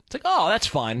for it. It's like, oh, that's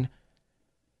fun.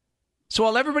 So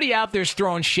while everybody out there is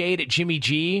throwing shade at Jimmy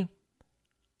G,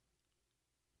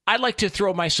 I'd like to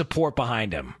throw my support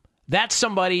behind him. That's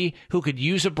somebody who could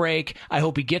use a break. I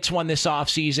hope he gets one this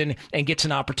offseason and gets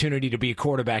an opportunity to be a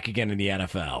quarterback again in the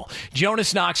NFL.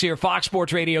 Jonas Knox here, Fox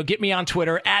Sports Radio. Get me on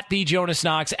Twitter, at the Jonas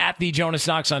Knox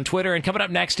on Twitter. And coming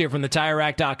up next here from the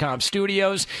TireRack.com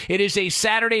studios, it is a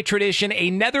Saturday tradition,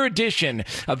 another edition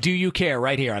of Do You Care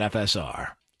right here on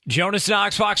FSR. Jonas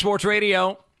Knox, Fox Sports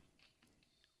Radio.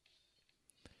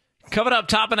 Coming up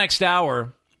top of next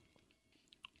hour,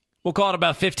 We'll call it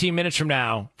about 15 minutes from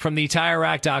now from the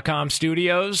TireRack.com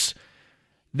studios.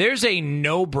 There's a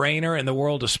no-brainer in the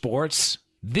world of sports.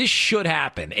 This should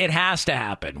happen. It has to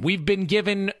happen. We've been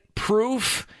given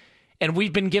proof, and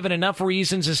we've been given enough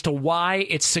reasons as to why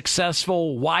it's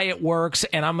successful, why it works,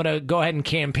 and I'm going to go ahead and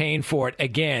campaign for it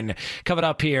again. Coming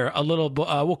up here,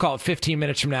 we'll call it 15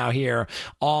 minutes from now here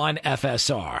on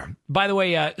FSR. By the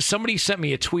way, somebody sent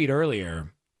me a tweet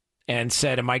earlier and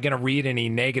said, am I going to read any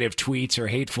negative tweets or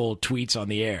hateful tweets on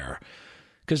the air?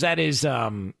 Because that is,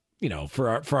 for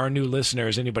our new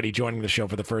listeners, anybody joining the show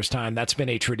for the first time, that's been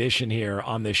a tradition here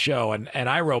on this show. And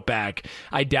I wrote back,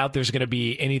 I doubt there's going to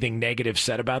be anything negative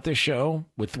said about this show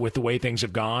with the way things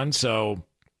have gone. So,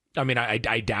 I mean,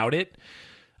 I doubt it.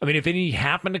 I mean, if any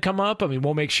happen to come up, I mean,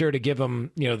 we'll make sure to give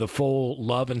them, the full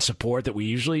love and support that we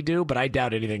usually do. But I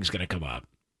doubt anything's going to come up.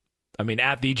 I mean,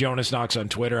 at the Jonas Knox on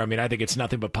Twitter, I mean, I think it's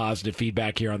nothing but positive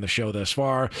feedback here on the show thus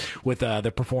far with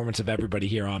the performance of everybody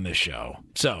here on this show.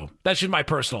 So that's just my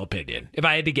personal opinion. If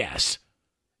I had to guess,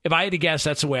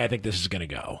 that's the way I think this is going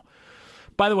to go.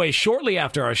 By the way, shortly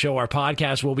after our show, our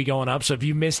podcast will be going up. So if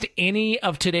you missed any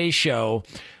of today's show,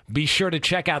 be sure to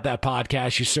check out that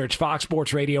podcast. You search Fox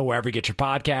Sports Radio wherever you get your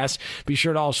podcasts. Be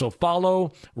sure to also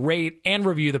follow, rate, and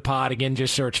review the pod. Again,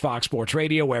 just search Fox Sports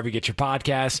Radio wherever you get your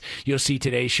podcasts. You'll see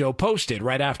today's show posted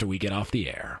right after we get off the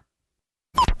air.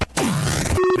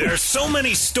 There are so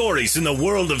many stories in the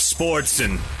world of sports,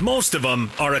 and most of them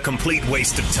are a complete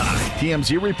waste of time.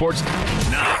 TMZ reports.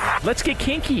 Now, let's get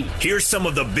kinky. Here's some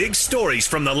of the big stories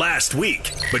from the last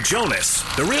week. But Jonas,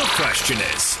 the real question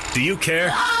is, do you care?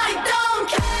 I don't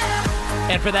care.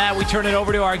 And for that, we turn it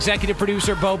over to our executive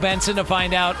producer, Bo Benson, to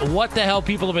find out what the hell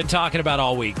people have been talking about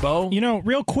all week. Bo?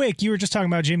 Real quick, you were just talking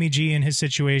about Jimmy G and his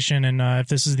situation, and if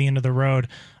this is the end of the road.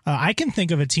 I can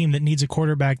think of a team that needs a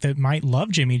quarterback that might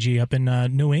love Jimmy G up in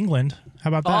New England. How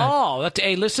about that? Oh,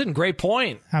 hey, listen, great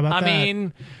point. How about that? I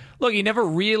mean, look, he never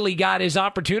really got his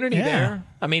opportunity there.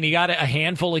 I mean, he got a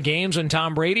handful of games when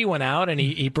Tom Brady went out, and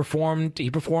he performed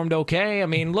okay. I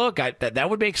mean, look, that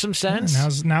would make some sense. Yeah,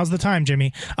 now's the time,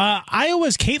 Jimmy.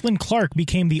 Iowa's Caitlin Clark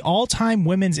became the all-time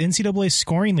women's NCAA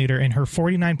scoring leader in her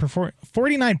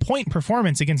 49-point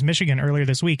performance against Michigan earlier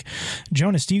this week.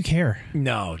 Jonas, do you care?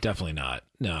 No, definitely not.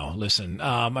 No, listen.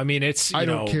 I mean, it's I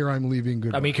don't care. I'm leaving.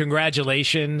 Goodbye. I mean,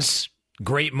 congratulations.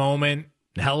 Great moment.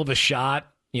 Hell of a shot.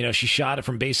 She shot it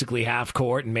from basically half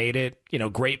court and made it.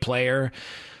 Great player.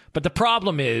 But the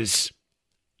problem is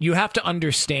you have to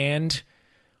understand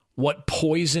what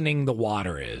poisoning the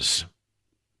water is.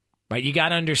 Right? You got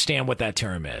to understand what that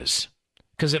term is.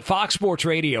 Because at Fox Sports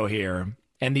Radio here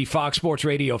and the Fox Sports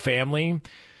Radio family,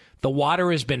 the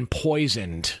water has been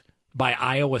poisoned by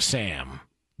Iowa Sam,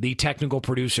 the technical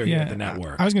producer here at the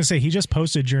network. I was going to say, he just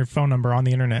posted your phone number on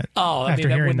the internet. Oh, I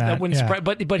mean, that wouldn't surprise.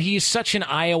 But he's such an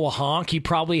Iowa honk. He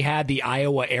probably had the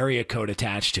Iowa area code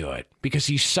attached to it because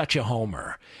he's such a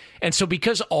homer. And so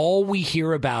because all we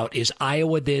hear about is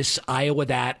Iowa this, Iowa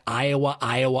that,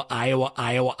 Iowa,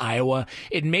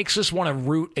 it makes us want to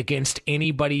root against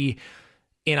anybody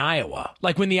in Iowa.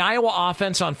 Like when the Iowa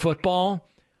offense on football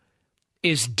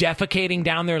is defecating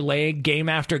down their leg game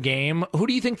after game, who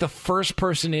do you think the first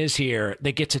person is here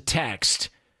that gets a text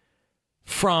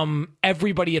from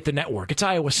everybody at the network? It's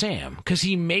Iowa Sam, because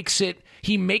he makes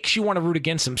you want to root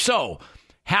against him. So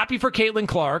happy for Caitlin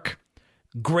Clark.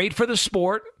 Great for the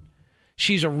sport.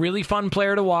 She's a really fun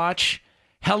player to watch.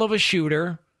 Hell of a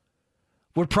shooter.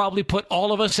 Would probably put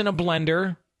all of us in a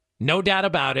blender. No doubt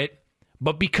about it.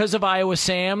 But because of Iowa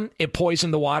Sam, it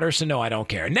poisoned the water, so no, I don't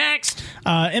care. Next!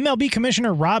 MLB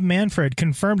Commissioner Rob Manfred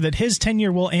confirmed that his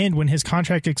tenure will end when his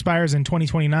contract expires in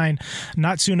 2029.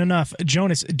 Not soon enough.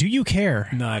 Jonas, do you care?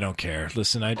 No, I don't care.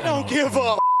 Listen, I don't give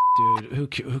up. Dude,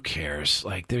 who cares?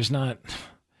 Like, there's not...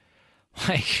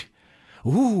 Like...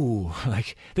 Ooh,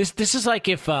 like this is like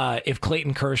if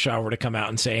Clayton Kershaw were to come out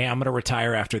and say, hey, I'm going to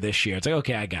retire after this year. It's like,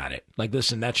 okay, I got it. Like,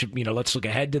 listen, that should, let's look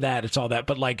ahead to that. It's all that.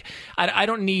 But like, I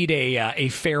don't need a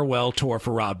farewell tour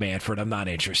for Rob Manfred. I'm not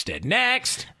interested.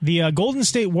 Next. The Golden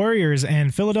State Warriors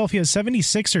and Philadelphia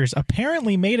 76ers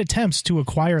apparently made attempts to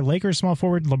acquire Lakers small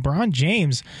forward LeBron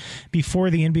James before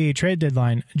the NBA trade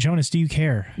deadline. Jonas, do you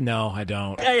care? No, I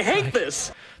don't. I hate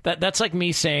this. That's like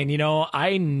me saying,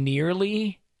 I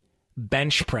nearly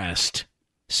bench pressed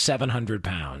 700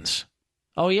 pounds.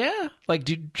 Oh yeah? Like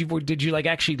did you like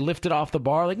actually lift it off the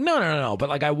bar? Like no. But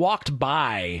like I walked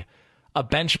by a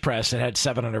bench press that had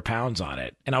 700 pounds on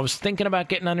it, and I was thinking about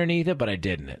getting underneath it, but I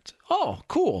didn't. Oh,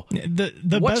 cool.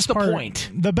 What's the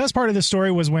point? The best part of the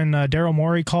story was when Daryl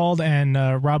Morey called, and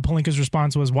Rob Pelinka's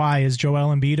response was, "Why is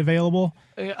Joel Embiid available?"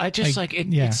 I just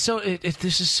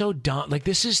this is so dumb. Like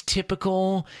this is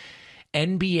typical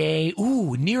NBA,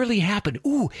 ooh, nearly happened.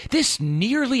 Ooh, this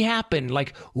nearly happened.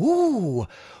 Like, ooh,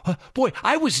 boy,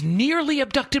 I was nearly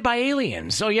abducted by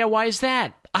aliens. Oh, yeah, why is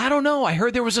that? I don't know. I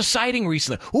heard there was a sighting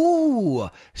recently. Ooh,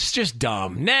 it's just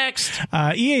dumb. Next.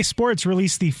 EA Sports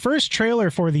released the first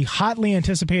trailer for the hotly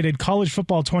anticipated College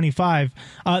Football 25,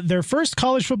 their first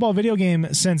college football video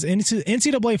game since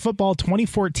NCAA Football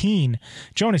 2014.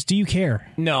 Jonas, do you care?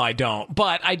 No, I don't.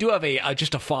 But I do have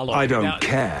just a follow-up. I don't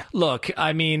care. Look,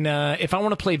 I mean, if I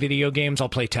want to play video games, I'll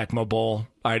play Tecmo Bowl.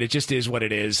 All right, it just is what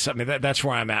it is. I mean, that's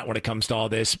where I'm at when it comes to all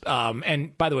this.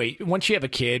 And by the way, once you have a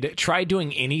kid, try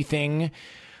doing anything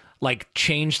like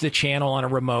change the channel on a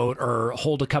remote or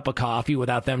hold a cup of coffee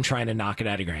without them trying to knock it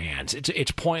out of your hands.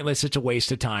 It's pointless. It's a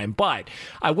waste of time. But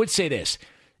I would say this.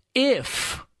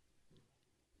 If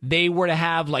they were to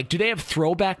have, like, do they have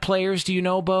throwback players? Do you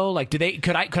know, Bo? Like,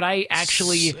 could I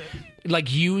actually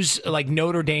like use like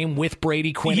Notre Dame with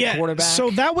Brady Quinn at quarterback?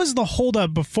 So that was the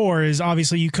holdup before, is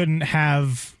obviously you couldn't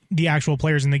have the actual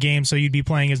players in the game, so you'd be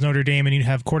playing as Notre Dame and you'd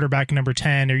have quarterback number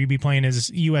 10, or you'd be playing as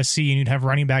USC and you'd have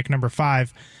running back number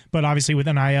 5. But obviously with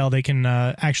NIL, they can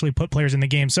actually put players in the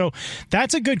game. So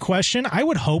that's a good question. I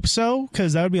would hope so,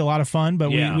 because that would be a lot of fun, but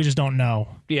we just don't know.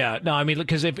 Yeah, no, I mean,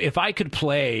 because if I could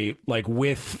play like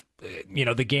with, you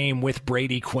know, the game with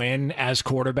Brady Quinn as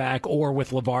quarterback or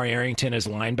with LeVar Arrington as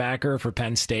linebacker for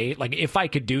Penn State, like if I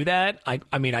could do that,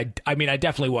 I mean, I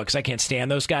definitely would, because I can't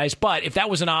stand those guys. But if that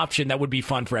was an option, that would be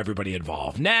fun for everybody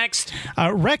involved. Next,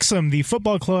 Wrexham, the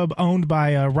football club owned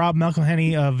by Rob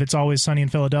McElhenney of It's Always Sunny in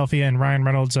Philadelphia and Ryan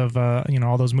Reynolds of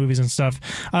all those movies and stuff.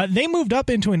 They moved up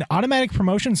into an automatic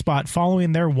promotion spot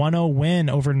following their 1-0 win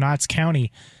over Notts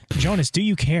County. Jonas, do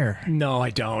you care? No, I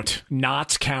don't.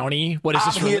 Notts County? What is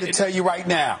this? I'm here to tell you right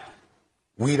now,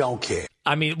 we don't care.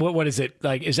 I mean, what is it?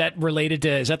 Like, is that related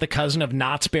to, is that the cousin of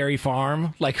Knott's Berry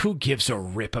Farm? Like, who gives a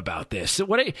rip about this?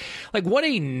 Look,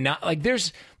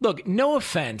 no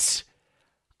offense.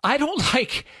 I don't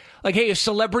like, hey, if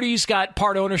celebrities got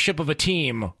part ownership of a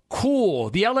team, cool.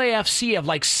 The LAFC have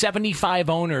like 75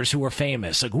 owners who are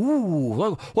famous. Like,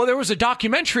 ooh, well, there was a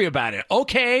documentary about it.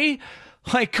 Okay.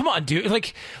 Like, come on, dude.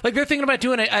 Like they're thinking about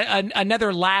doing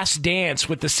another Last Dance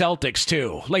with the Celtics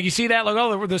too. Like, you see that? Like,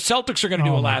 oh, the Celtics are going to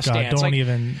do a Last Dance.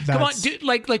 Come on, dude.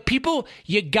 Like people,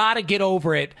 you got to get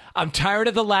over it. I'm tired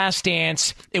of the Last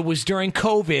Dance. It was during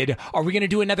COVID. Are we going to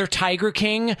do another Tiger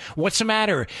King? What's the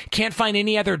matter? Can't find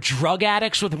any other drug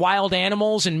addicts with wild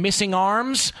animals and missing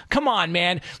arms? Come on,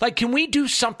 man. Like, can we do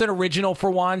something original for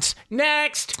once?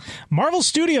 Next. Marvel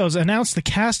Studios announced the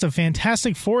cast of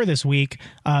Fantastic Four this week.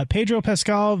 Pedro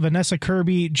Pascal, Vanessa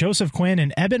Kirby, Joseph Quinn,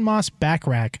 and Eben Moss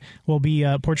Backrack will be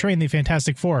portraying the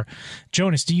Fantastic Four.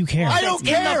 Jonas, do you care? I don't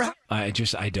care.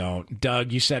 I don't.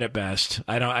 Doug, you said it best.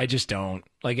 I just don't.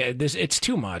 Like, this, it's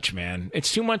too much, man.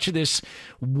 It's too much of this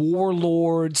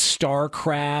Warlord,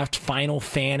 StarCraft, Final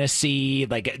Fantasy,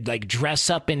 like dress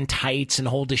up in tights and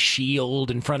hold a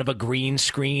shield in front of a green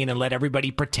screen and let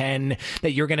everybody pretend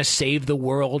that you're going to save the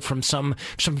world from some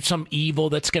evil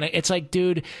that's going to, it's like,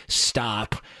 dude,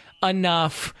 stop.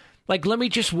 Enough. Like, let me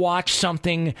just watch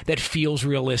something that feels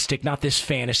realistic, not this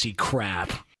fantasy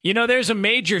crap. You know, there's a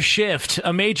major shift,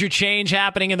 a major change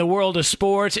happening in the world of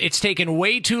sports. It's taken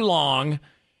way too long,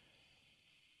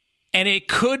 and it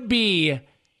could be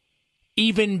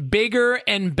even bigger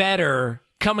and better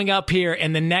coming up here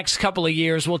in the next couple of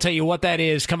years. We'll tell you what that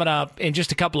is coming up in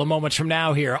just a couple of moments from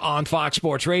now here on Fox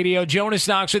Sports Radio. Jonas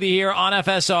Knox with you here on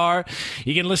FSR.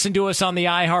 You can listen to us on the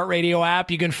iHeartRadio app.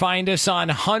 You can find us on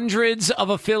hundreds of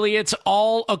affiliates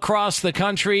all across the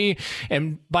country.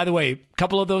 And by the way, a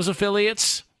couple of those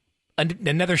affiliates,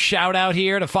 another shout out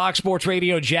here to Fox Sports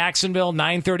Radio Jacksonville,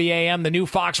 9:30 a.m., the new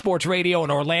Fox Sports Radio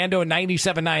in Orlando,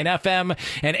 97.9 FM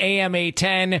and AM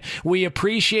 810. We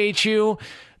appreciate you.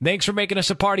 Thanks for making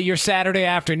us a part of your Saturday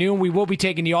afternoon. We will be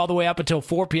taking you all the way up until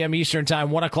 4 p.m. Eastern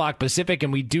Time, 1 o'clock Pacific,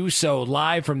 and we do so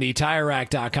live from the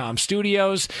TireRack.com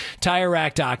studios.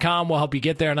 TireRack.com will help you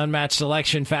get there. An unmatched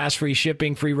selection, fast, free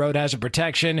shipping, free road hazard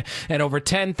protection, and over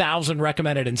 10,000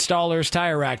 recommended installers.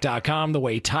 TireRack.com, the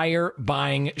way tire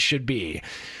buying should be.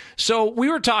 So we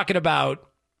were talking about,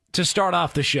 to start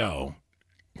off the show,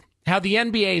 how the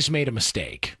NBA's made a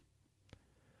mistake.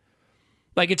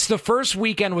 Like, it's the first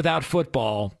weekend without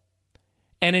football,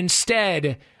 and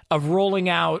instead of rolling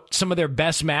out some of their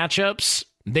best matchups,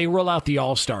 they roll out the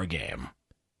All-Star game.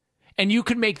 And you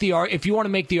can make if you want to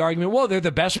make the argument, well, they're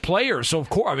the best players, so of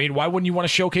course, I mean, why wouldn't you want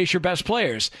to showcase your best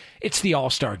players? It's the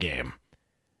All-Star game.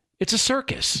 It's a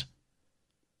circus.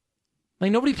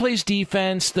 Like, nobody plays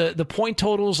defense. The point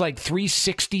total's like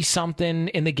 360 something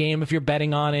in the game if you're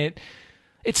betting on it.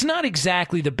 It's not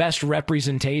exactly the best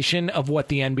representation of what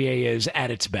the NBA is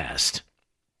at its best.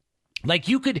 Like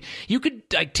you could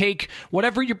like take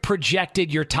whatever your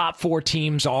top 4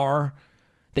 teams are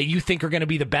that you think are going to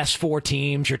be the best 4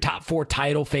 teams, your top 4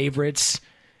 title favorites,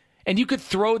 and you could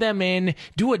throw them in,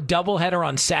 do a doubleheader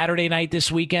on Saturday night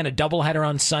this weekend, a doubleheader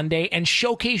on Sunday, and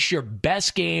showcase your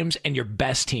best games and your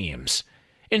best teams.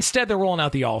 Instead, they're rolling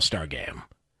out the All-Star game.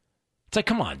 It's like,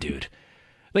 come on, dude.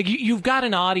 Like, you've got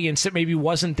an audience that maybe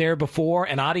wasn't there before,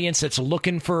 an audience that's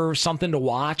looking for something to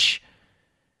watch,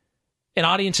 an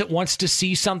audience that wants to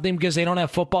see something because they don't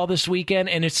have football this weekend,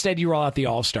 and instead you roll out the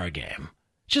All-Star game.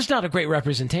 It's just not a great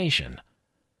representation.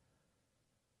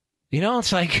 You know,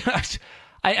 it's like,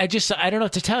 I don't know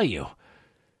what to tell you.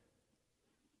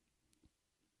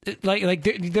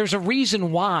 There's a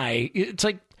reason why. It's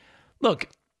like, look,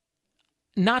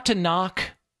 not to knock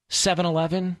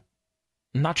 7-Eleven.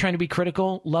 I'm not trying to be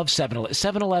critical. Love 7-Eleven.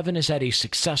 7-Eleven has had a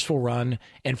successful run,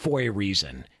 and for a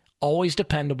reason. Always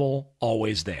dependable,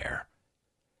 always there.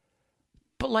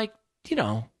 But like, you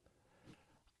know,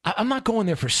 I'm not going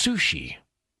there for sushi.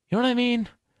 You know what I mean?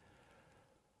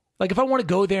 Like if I want to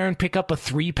go there and pick up a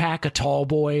 3-pack of Tall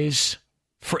Boys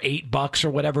for $8 or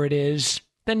whatever it is,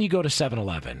 then you go to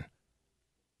 7-Eleven.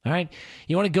 All right?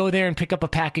 You want to go there and pick up a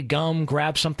pack of gum,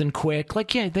 grab something quick,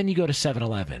 like, yeah, then you go to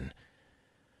 7-Eleven.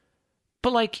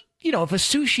 But like, you know, if a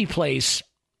sushi place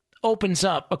opens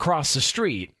up across the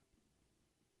street,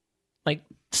 like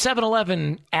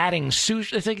 7-Eleven adding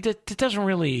sushi, it's like that doesn't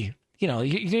really, you know,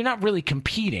 you're not really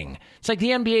competing. It's like the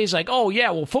NBA is like, oh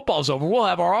yeah, well football's over, we'll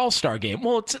have our All-Star game.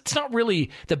 Well, it's not really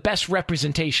the best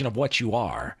representation of what you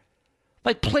are.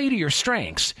 Like, play to your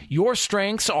strengths. Your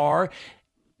strengths are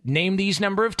name these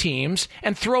number of teams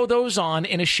and throw those on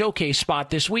in a showcase spot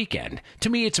this weekend. To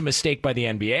me, it's a mistake by the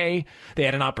NBA. They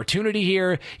had an opportunity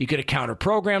here. You could have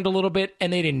counter-programmed a little bit,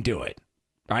 and they didn't do it.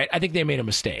 All right? I think they made a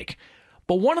mistake.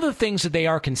 But one of the things that they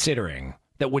are considering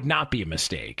that would not be a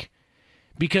mistake,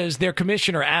 because their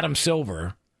commissioner, Adam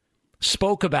Silver,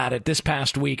 spoke about it this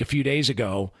past week, a few days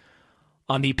ago,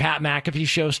 on the Pat McAfee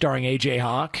show starring A.J.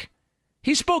 Hawk.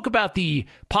 He spoke about the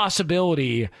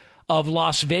possibility of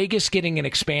Las Vegas getting an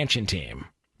expansion team,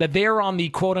 that they're on the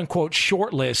quote-unquote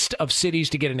short list of cities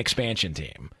to get an expansion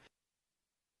team.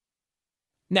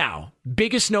 Now,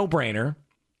 biggest no-brainer.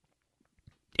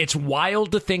 It's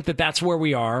wild to think that that's where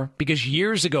we are, because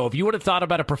years ago, if you would have thought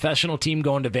about a professional team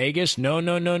going to Vegas,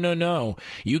 no.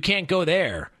 You can't go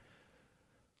there.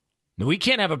 We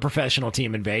can't have a professional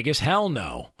team in Vegas. Hell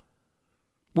no.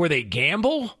 Where they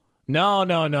gamble?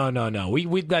 No.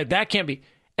 We that can't be.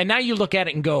 And now you look at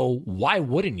it and go, why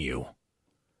wouldn't you?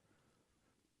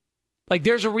 Like,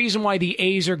 there's a reason why the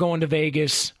A's are going to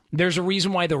Vegas. There's a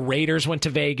reason why the Raiders went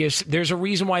to Vegas. There's a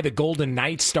reason why the Golden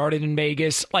Knights started in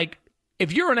Vegas. Like,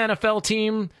 if you're an NFL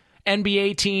team,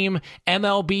 NBA team,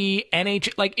 MLB,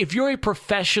 NHL, like, if you're a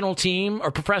professional team,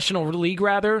 or professional league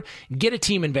rather, get a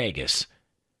team in Vegas.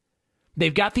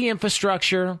 They've got the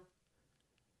infrastructure.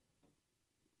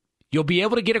 You'll be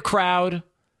able to get a crowd.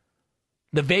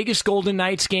 The Vegas Golden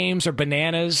Knights games are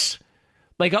bananas.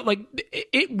 Like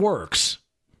it works.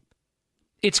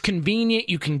 It's convenient.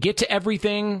 You can get to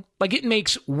everything. Like, it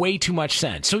makes way too much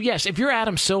sense. So yes, if you're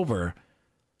Adam Silver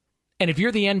and if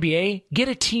you're the NBA, get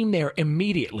a team there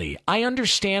immediately. I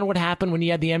understand what happened when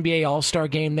you had the NBA All-Star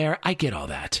game there. I get all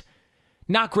that.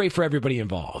 Not great for everybody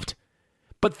involved.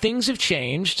 But things have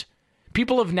changed.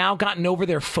 People have now gotten over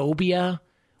their phobia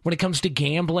when it comes to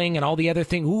gambling and all the other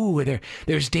things. Ooh,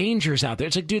 there's dangers out there.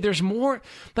 It's like, dude, there's more.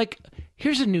 Like,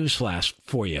 here's a news flash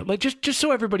for you. Like, just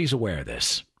so everybody's aware of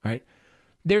this, right?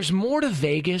 There's more to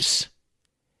Vegas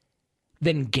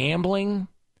than gambling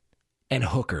and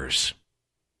hookers.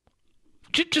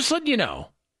 Just letting you know.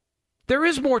 There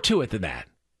is more to it than that.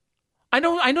 I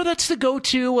know that's the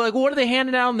go-to. Like, what are they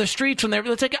handing out on the streets when they're...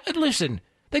 It's like, listen,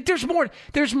 like,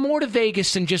 there's more to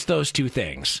Vegas than just those two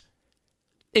things.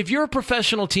 If you're a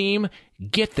professional team,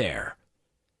 get there.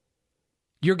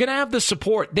 You're going to have the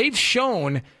support. They've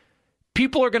shown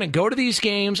people are going to go to these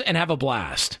games and have a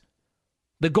blast.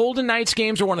 The Golden Knights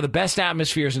games are one of the best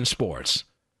atmospheres in sports.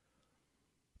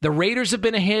 The Raiders have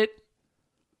been a hit.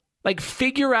 Like,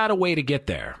 figure out a way to get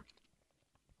there.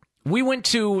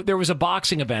 There was a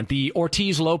boxing event, the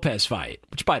Ortiz-Lopez fight,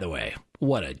 which, by the way,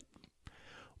 what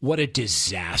a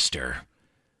disaster.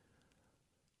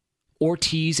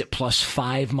 Ortiz at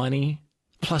 +5 money,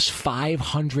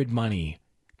 +500 money,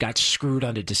 got screwed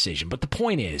on a decision. But the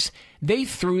point is, they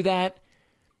threw that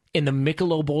in the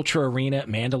Michelob Ultra Arena at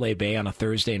Mandalay Bay on a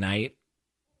Thursday night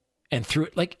and threw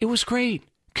it. Like, it was great.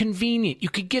 convenient. You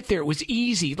could get there. It was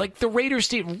easy. Like the Raiders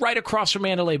stayed right across from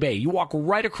Mandalay Bay. You walk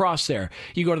right across there.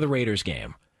 You go to the Raiders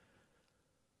game.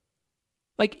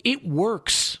 Like it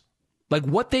works. Like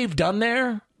what they've done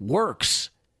there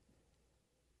works.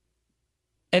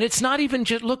 And it's not even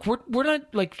just, look, we're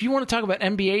not, like, if you want to talk about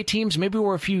NBA teams, maybe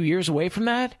we're a few years away from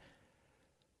that.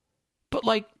 But,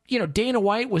 like, you know, Dana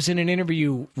White was in an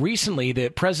interview recently, the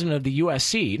president of the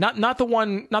UFC, not the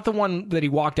one that he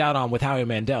walked out on with Howie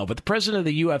Mandel, but the president of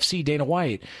the UFC, Dana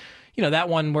White, you know, that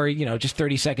one where, you know, just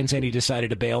 30 seconds in, he decided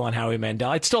to bail on Howie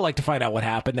Mandel. I'd still like to find out what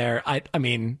happened there. I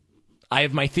mean, I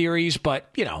have my theories, but,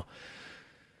 you know.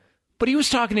 But he was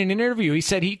talking in an interview. He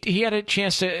said he had a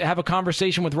chance to have a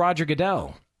conversation with Roger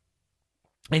Goodell.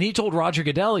 And he told Roger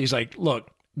Goodell, he's like, look,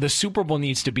 the Super Bowl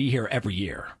needs to be here every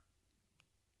year.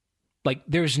 Like,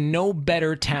 there's no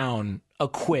better town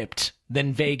equipped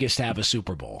than Vegas to have a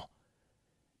Super Bowl.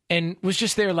 And was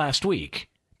just there last week.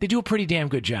 They do a pretty damn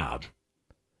good job.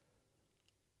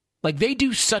 Like, they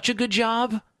do such a good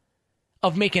job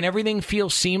of making everything feel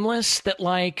seamless that,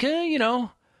 like, you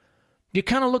know, you're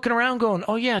kind of looking around going,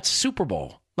 oh, yeah, it's a Super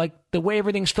Bowl. Like, the way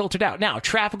everything's filtered out. Now,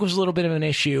 traffic was a little bit of an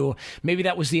issue. Maybe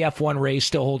that was the F1 race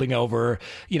still holding over.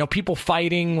 You know, people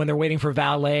fighting when they're waiting for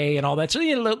valet and all that. So,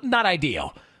 you know, not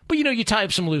ideal. But, you know, you tie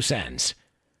up some loose ends.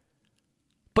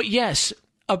 But, yes,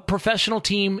 a professional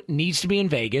team needs to be in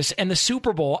Vegas. And the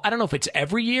Super Bowl, I don't know if it's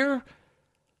every year,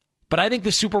 but I think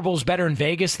the Super Bowl is better in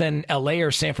Vegas than L.A.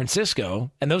 or San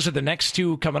Francisco. And those are the next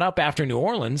two coming up after New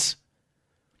Orleans.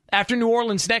 After New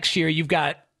Orleans next year, you've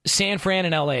got San Fran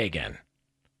and L.A. again.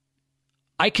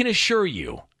 I can assure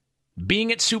you, being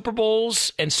at Super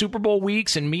Bowls and Super Bowl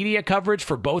weeks and media coverage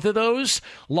for both of those,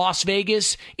 Las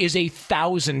Vegas is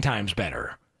 1,000 times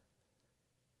better.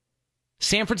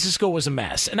 San Francisco was a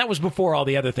mess, and that was before all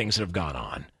the other things that have gone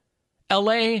on.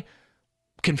 L.A.,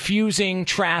 confusing,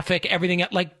 traffic, everything.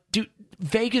 Like, dude,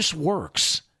 Vegas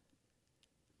works.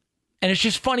 And it's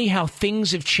just funny how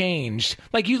things have changed.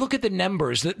 Like, you look at the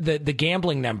numbers, the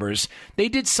gambling numbers. They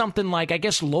did something like, I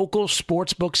guess, local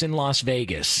sports books in Las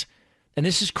Vegas. And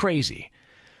this is crazy.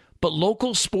 But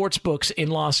local sports books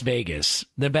in Las Vegas,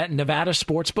 the Nevada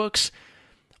sports books,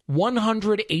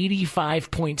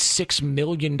 $185.6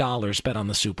 million bet on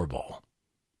the Super Bowl.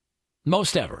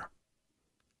 Most ever.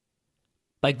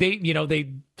 Like,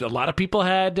 a lot of people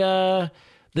had the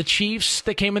Chiefs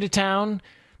that came into town.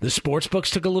 The sports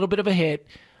books took a little bit of a hit,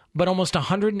 but almost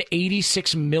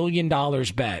 $186 million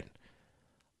bet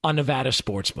on Nevada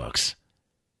sports books.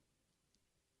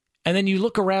 And then you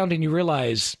look around and you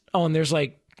realize, oh, and there's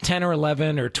like 10 or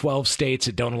 11 or 12 states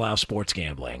that don't allow sports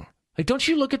gambling. Like, don't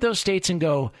you look at those states and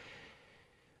go,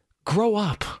 grow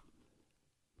up.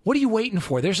 What are you waiting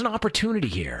for? There's an opportunity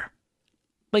here.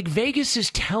 Like, Vegas is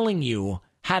telling you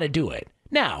how to do it.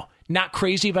 Now, not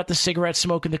crazy about the cigarette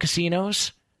smoke in the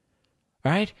casinos.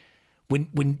 Right?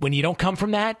 When you don't come from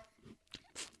that,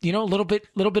 you know, a little bit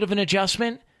of an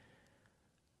adjustment.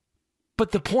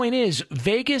 But the point is,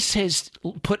 Vegas has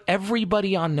put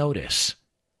everybody on notice.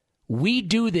 We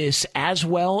do this as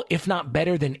well, if not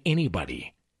better than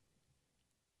anybody.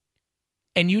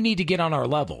 And you need to get on our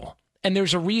level. And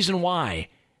there's a reason why.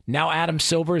 Now Adam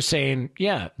Silver is saying,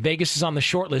 yeah, Vegas is on the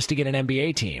short list to get an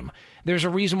NBA team. There's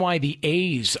a reason why the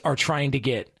A's are trying to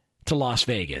get to Las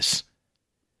Vegas.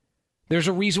 There's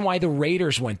a reason why the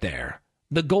Raiders went there.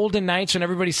 The Golden Knights, when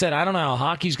everybody said, I don't know how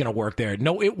hockey's going to work there.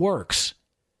 No, it works.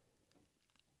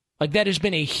 Like, that has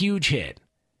been a huge hit.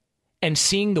 And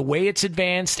seeing the way it's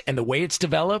advanced and the way it's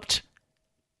developed,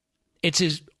 it's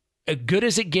as good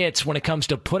as it gets when it comes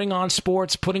to putting on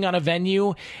sports, putting on a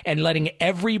venue, and letting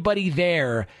everybody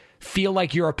there feel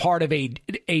like you're a part of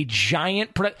a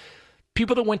giant...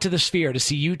 People that went to the Sphere to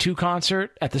see U2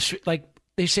 concert at the... Like,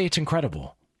 they say it's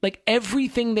incredible. Like,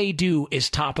 everything they do is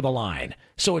top of the line.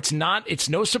 So it's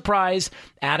no surprise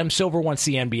Adam Silver wants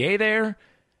the NBA there.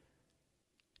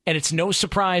 And it's no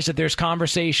surprise that there's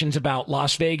conversations about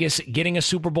Las Vegas getting a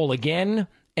Super Bowl again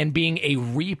and being a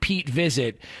repeat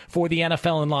visit for the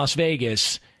NFL in Las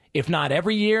Vegas. If not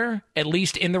every year, at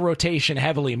least in the rotation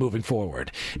heavily moving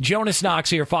forward. Jonas Knox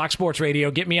here, Fox Sports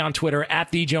Radio. Get me on Twitter,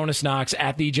 @TheJonasKnox,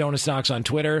 @TheJonasKnox on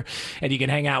Twitter. And you can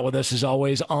hang out with us, as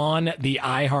always, on the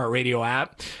iHeartRadio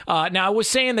app. Now, I was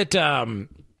saying that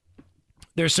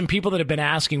there's some people that have been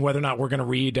asking whether or not we're going to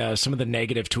read some of the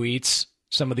negative tweets,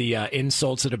 some of the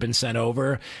insults that have been sent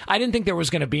over. I didn't think there was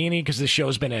going to be any because the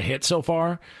show's been a hit so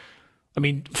far. I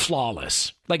mean,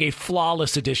 flawless. Like a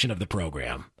flawless edition of the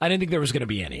program. I didn't think there was going to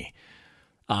be any.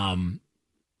 And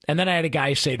then I had a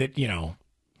guy say that, you know,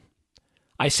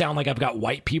 I sound like I've got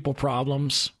white people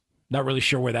problems. Not really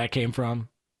sure where that came from.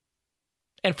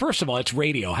 And first of all, it's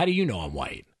radio. How do you know I'm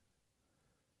white?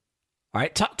 All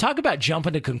right, talk about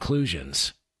jumping to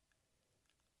conclusions.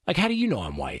 Like, how do you know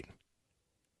I'm white?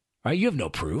 All right, you have no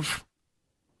proof.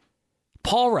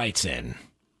 Paul writes in,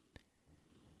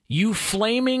 you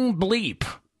flaming bleep.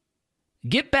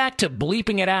 Get back to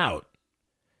bleeping it out.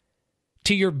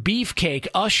 To your beefcake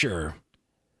usher,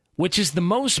 which is the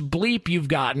most bleep you've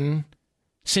gotten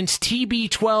since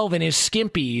TB12 and his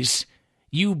skimpies,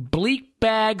 you bleep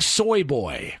bag soy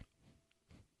boy.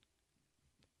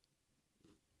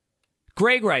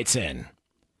 Greg writes in,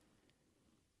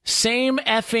 same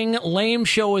effing lame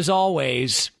show as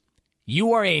always.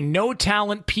 You are a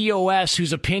no-talent POS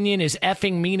whose opinion is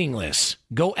effing meaningless.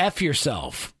 Go F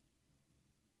yourself.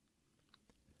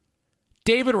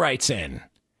 David writes in,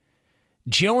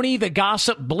 Joni the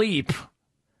gossip bleep,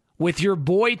 with your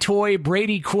boy toy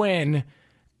Brady Quinn,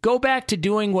 go back to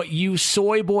doing what you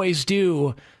soy boys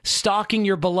do, stalking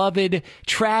your beloved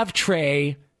Trav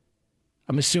Trey,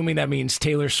 I'm assuming that means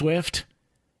Taylor Swift,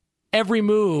 every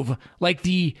move like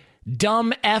the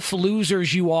dumb F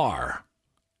losers you are.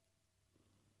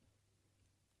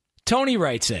 Tony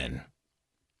writes in,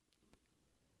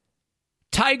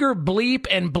 Tiger Bleep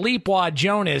and Bleepwad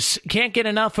Jonas can't get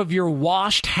enough of your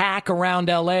washed hack around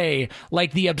L.A.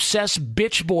 like the obsessed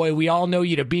bitch boy we all know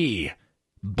you to be.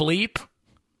 Bleep.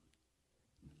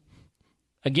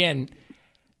 Again,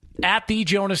 at the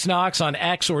Jonas Knox on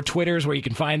X or Twitter's where you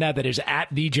can find that. That is at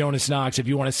the Jonas Knox if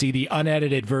you want to see the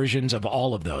unedited versions of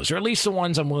all of those, or at least the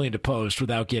ones I'm willing to post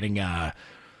without getting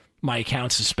my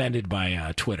account suspended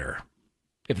by Twitter.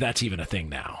 If that's even a thing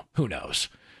now. Who knows?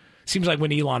 Seems like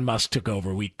when Elon Musk took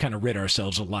over, we kind of rid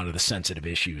ourselves of a lot of the sensitive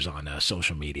issues on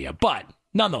social media. But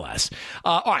nonetheless,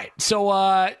 all right.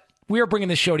 So we are bringing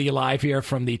this show to you live here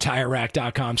from the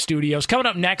TireRack.com studios. Coming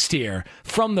up next here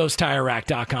from those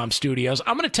TireRack.com studios,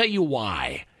 I'm going to tell you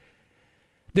why.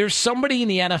 There's somebody in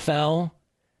the NFL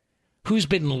who's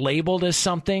been labeled as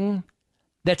something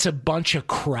that's a bunch of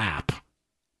crap.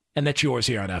 And that's yours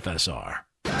here on FSR.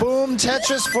 Boom,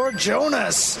 Tetris for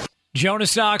Jonas.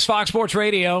 Jonas Knox, Fox Sports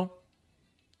Radio.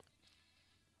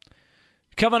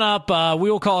 Coming up, we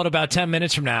will call it about 10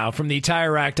 minutes from now from the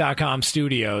TireRack.com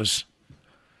studios.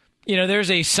 You know,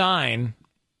 there's a sign,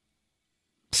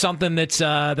 something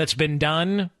that's been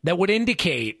done that would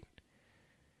indicate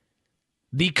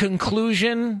the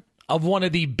conclusion of one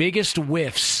of the biggest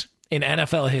whiffs in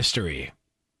NFL history.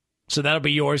 So that'll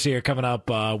be yours here coming up.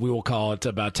 We will call it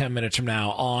about 10 minutes from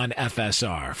now on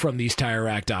FSR from these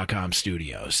TireRack.com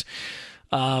studios.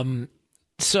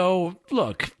 So,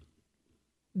 look,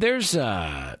 there's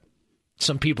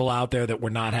some people out there that were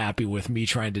not happy with me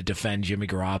trying to defend Jimmy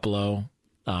Garoppolo.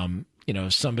 You know,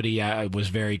 somebody I was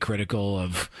very critical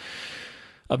of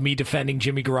me defending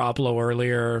Jimmy Garoppolo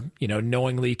earlier, you know,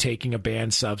 knowingly taking a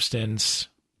banned substance.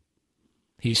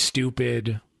 He's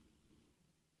stupid.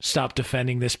 Stop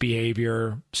defending this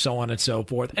behavior, so on and so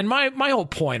forth. And my whole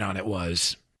point on it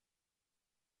was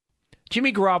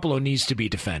Jimmy Garoppolo needs to be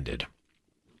defended.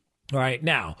 All right,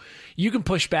 now, you can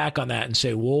push back on that and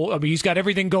say, well, I mean, he's got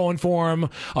everything going for him.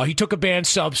 He took a banned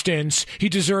substance. He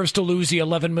deserves to lose the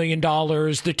 $11 million, the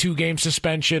 2-game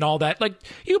suspension, all that. Like,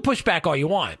 you can push back all you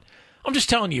want. I'm just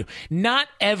telling you, not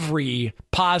every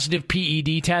positive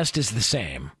PED test is the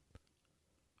same.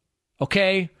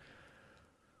 Okay?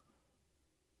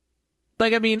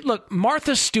 Like, I mean, look,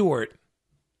 Martha Stewart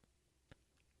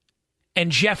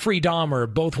and Jeffrey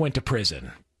Dahmer both went to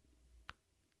prison.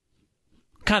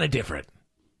 Kind of different.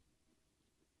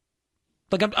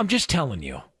 Like, I'm just telling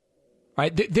you,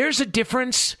 right? There's a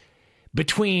difference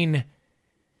between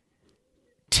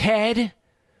Ted,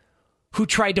 who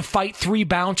tried to fight 3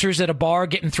 bouncers at a bar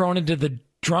getting thrown into the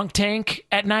drunk tank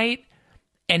at night,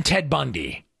 and Ted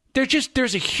Bundy.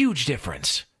 There's a huge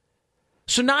difference.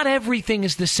 So not everything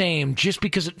is the same just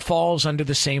because it falls under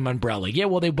the same umbrella. Yeah,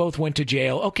 well, they both went to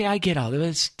jail. Okay, I get all that.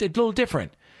 It's a little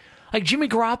different. Like Jimmy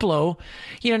Garoppolo,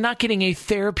 you know, not getting a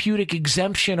therapeutic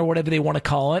exemption or whatever they want to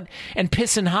call it, and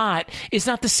pissing hot is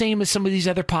not the same as some of these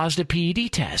other positive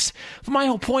PED tests. My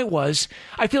whole point was,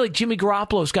 I feel like Jimmy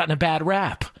Garoppolo's gotten a bad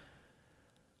rap.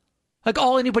 Like,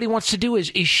 all anybody wants to do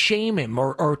is shame him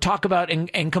or talk about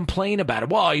and complain about it.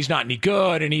 Well, he's not any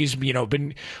good, and he's, you know,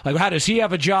 been, like, how does he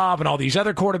have a job, and all these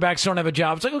other quarterbacks don't have a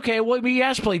job? It's like, okay, well, he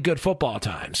has played good football at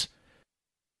times.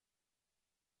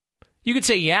 You could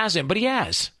say he hasn't, but he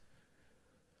has.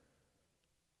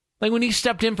 Like, when he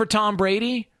stepped in for Tom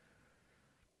Brady,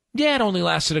 yeah, it only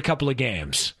lasted a couple of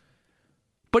games.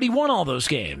 But he won all those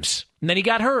games, and then he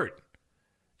got hurt.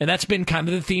 And that's been kind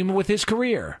of the theme with his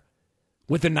career.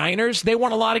 With the Niners, they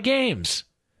won a lot of games.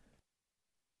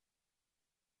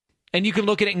 And you can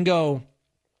look at it and go,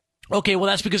 okay, well,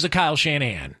 that's because of Kyle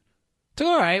Shanahan. So,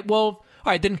 all right, well,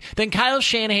 All right, then Kyle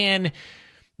Shanahan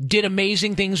did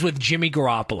amazing things with Jimmy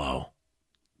Garoppolo.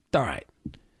 All right.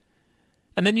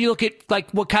 And then you look at like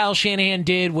what Kyle Shanahan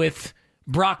did with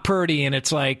Brock Purdy, and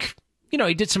it's like, he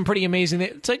did some pretty amazing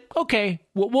things. It's like, okay,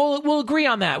 we'll agree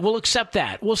on that. We'll accept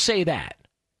that. We'll say that.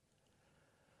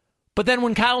 But then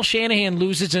when Kyle Shanahan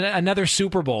loses another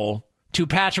Super Bowl to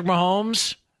Patrick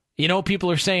Mahomes, you know what people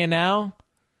are saying now?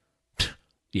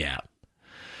 Yeah.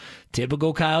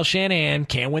 Typical Kyle Shanahan.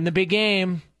 Can't win the big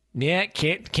game. Yeah,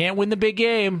 can't win the big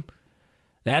game.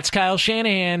 That's Kyle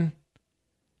Shanahan.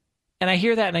 And I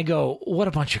hear that and I go, what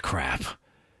a bunch of crap.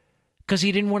 Because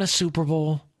he didn't win a Super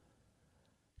Bowl.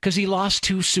 Because he lost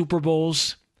 2 Super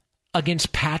Bowls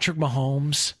against Patrick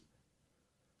Mahomes.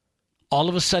 All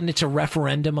of a sudden, it's a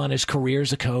referendum on his career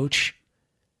as a coach.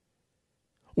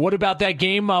 What about that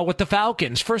game with the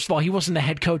Falcons? First of all, he wasn't the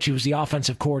head coach. He was the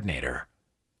offensive coordinator.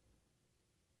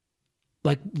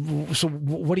 Like, so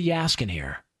what are you asking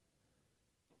here?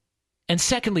 And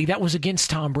secondly, that was against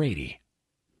Tom Brady.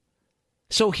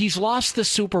 So he's lost the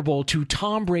Super Bowl to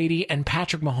Tom Brady and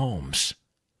Patrick Mahomes,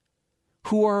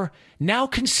 who are now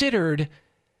considered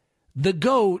the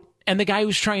GOAT and the guy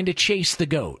who's trying to chase the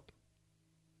GOAT.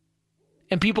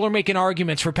 And people are making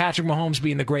arguments for Patrick Mahomes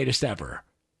being the greatest ever.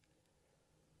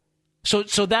 So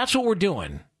that's what we're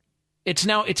doing. It's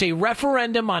a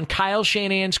referendum on Kyle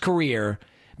Shanahan's career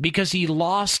because he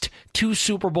lost 2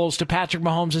 Super Bowls to Patrick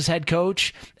Mahomes as head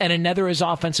coach and another as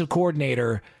offensive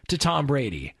coordinator to Tom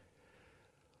Brady.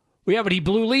 Well, yeah, but he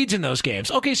blew leads in those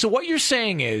games. Okay, so what you're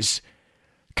saying is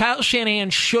Kyle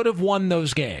Shanahan should have won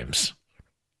those games.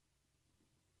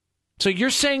 So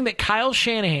you're saying that Kyle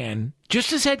Shanahan,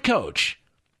 just as head coach,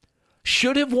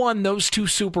 should have won those 2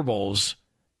 Super Bowls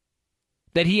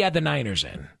that he had the Niners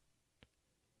in.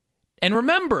 And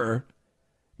remember,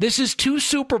 this is 2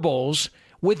 Super Bowls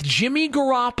with Jimmy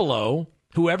Garoppolo,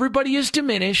 who everybody has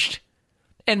diminished,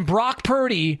 and Brock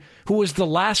Purdy, who was the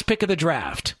last pick of the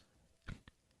draft.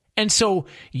 And so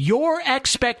your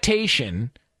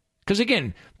expectation, because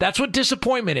again, that's what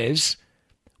disappointment is,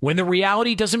 when the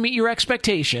reality doesn't meet your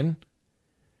expectation,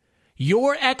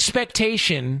 your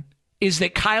expectation is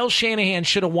that Kyle Shanahan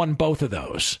should have won both of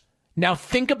those. Now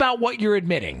think about what you're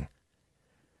admitting.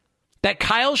 That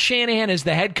Kyle Shanahan is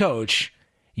the head coach,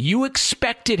 you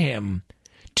expected him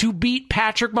to beat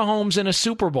Patrick Mahomes in a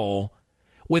Super Bowl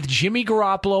with Jimmy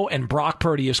Garoppolo and Brock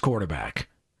Purdy as quarterback.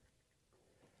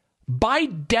 By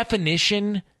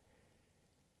definition,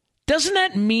 doesn't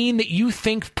that mean that you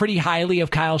think pretty highly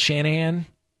of Kyle Shanahan?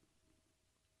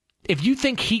 If you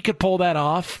think he could pull that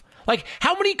off, like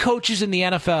how many coaches in the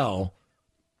NFL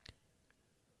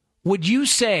would you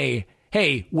say,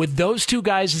 hey, with those 2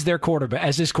 guys as their quarterback,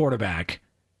 as his quarterback,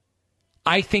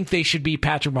 I think they should beat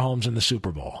Patrick Mahomes in the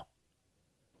Super Bowl?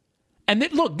 And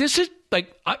look, this is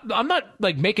like, I'm not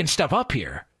like making stuff up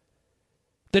here.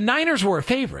 The Niners were a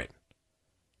favorite.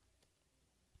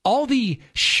 All the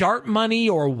sharp money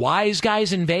or wise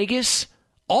guys in Vegas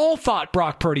all thought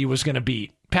Brock Purdy was going to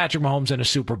beat Patrick Mahomes in a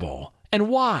Super Bowl. And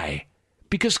why?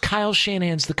 Because Kyle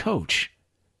Shanahan's the coach.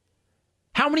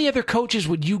 How many other coaches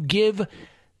would you give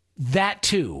that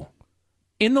to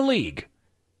in the league?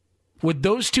 With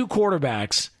those 2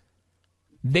 quarterbacks,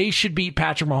 they should beat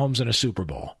Patrick Mahomes in a Super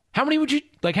Bowl. How many would you,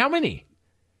 like how many?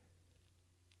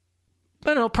 I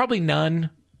don't know, probably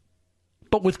none.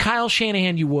 But with Kyle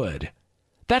Shanahan, you would.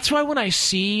 That's why when I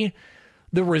see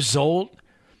the result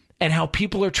and how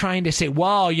people are trying to say,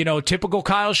 wow, typical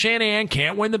Kyle Shanahan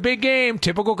can't win the big game.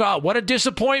 Typical Kyle, what a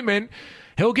disappointment.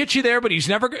 He'll get you there, but he's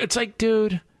never... It's like,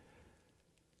 dude,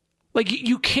 like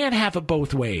you can't have it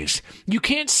both ways. You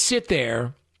can't sit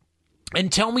there and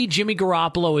tell me Jimmy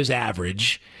Garoppolo is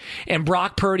average and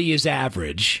Brock Purdy is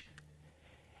average,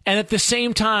 and at the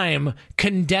same time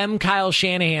condemn Kyle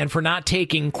Shanahan for not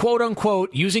taking, quote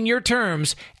unquote, using your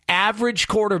terms, average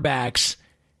quarterbacks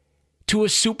to a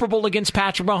Super Bowl against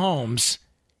Patrick Mahomes,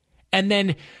 and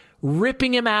then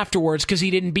ripping him afterwards because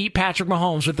he didn't beat Patrick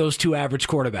Mahomes with those 2 average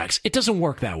quarterbacks. It doesn't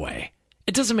work that way.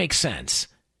 It doesn't make sense.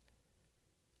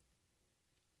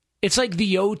 It's like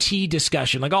the OT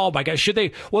discussion. Like, oh my gosh, should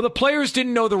they? Well, the players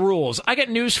didn't know the rules. I got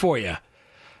news for you.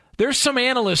 There's some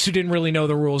analysts who didn't really know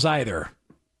the rules either.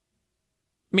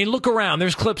 I mean, look around.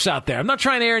 There's clips out there. I'm not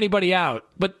trying to air anybody out,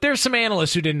 but there's some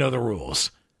analysts who didn't know the rules.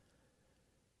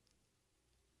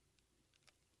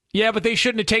 Yeah, but they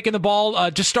shouldn't have taken the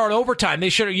ball to start overtime. They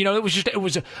should have, it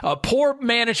was a poor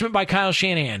management by Kyle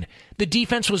Shanahan. The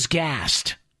defense was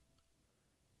gassed.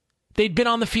 They'd been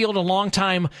on the field a long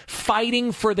time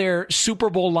fighting for their Super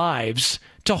Bowl lives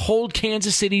to hold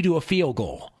Kansas City to a field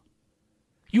goal.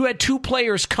 You had 2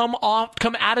 players come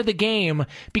out of the game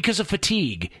because of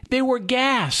fatigue. They were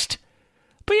gassed.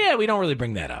 But yeah, we don't really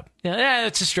bring that up. Yeah,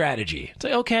 it's a strategy. It's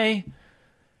like, okay.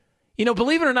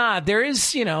 Believe it or not, there is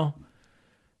stuff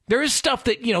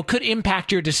that, could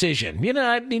impact your decision.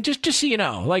 I mean, just so you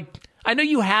know. Like, I know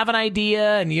you have an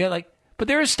idea and you're like, but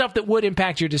there is stuff that would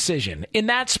impact your decision. In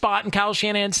that spot, and Kyle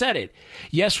Shanahan said it.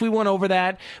 Yes, we went over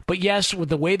that. But yes, with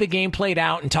the way the game played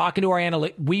out and talking to our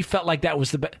analyst, we felt like that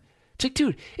was the best. It's like,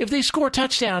 dude, if they score a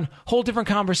touchdown, whole different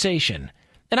conversation.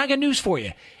 And I got news for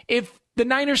you. If the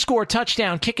Niners score a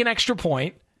touchdown, kick an extra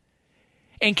point,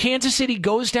 and Kansas City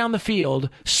goes down the field,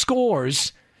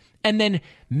 scores, and then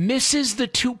misses the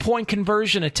 2-point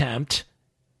conversion attempt,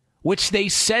 which they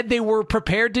said they were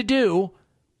prepared to do,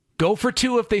 go for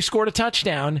 2 if they scored a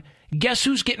touchdown, guess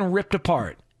who's getting ripped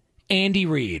apart? Andy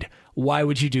Reid. Why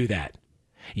would you do that?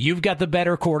 You've got the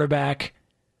better quarterback.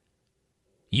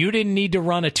 You didn't need to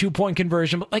run a 2-point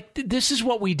conversion. But this is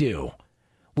what we do.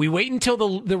 We wait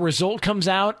until the result comes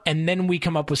out, and then we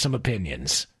come up with some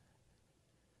opinions.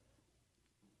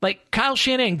 Like Kyle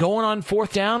Shanahan going on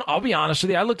 4th down, I'll be honest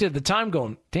with you, I looked at the time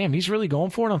going, damn, he's really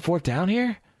going for it on 4th down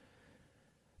here?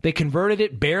 They converted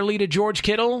it barely to George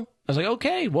Kittle. I was like,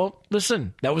 okay, well,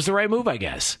 listen, that was the right move, I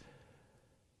guess.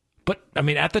 But, I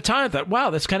mean, at the time, I thought,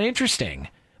 wow, that's kind of interesting.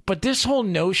 But this whole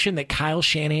notion that Kyle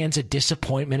Shanahan's a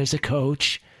disappointment as a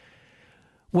coach,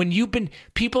 when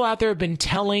people out there have been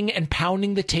telling and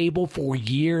pounding the table for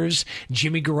years,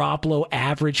 Jimmy Garoppolo,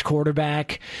 average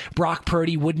quarterback, Brock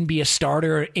Purdy wouldn't be a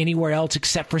starter anywhere else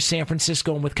except for San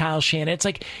Francisco and with Kyle Shanahan. It's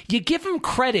like, you give him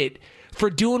credit for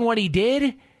doing what he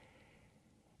did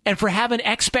and for having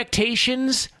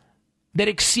expectations that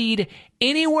exceed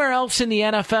anywhere else in the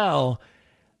NFL.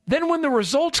 Then when the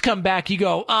results come back, you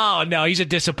go, oh, no, he's a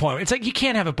disappointment. It's like you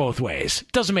can't have it both ways.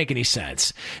 It doesn't make any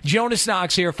sense. Jonas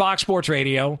Knox here, Fox Sports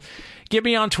Radio. Get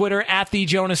me on Twitter,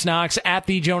 @TheJonasKnox,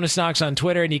 @TheJonasKnox on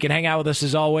Twitter, and you can hang out with us,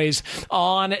 as always,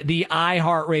 on the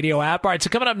iHeartRadio app. All right, so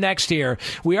coming up next here,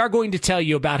 we are going to tell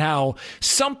you about how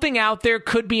something out there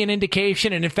could be an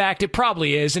indication, and in fact, it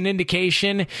probably is, an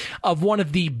indication of one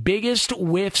of the biggest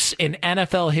whiffs in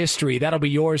NFL history. That'll be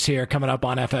yours here coming up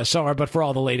on FSR, but for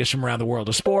all the latest from around the world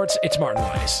of sports, it's Martin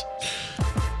Weiss.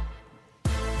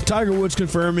 Tiger Woods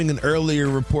confirming an earlier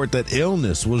report that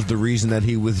illness was the reason that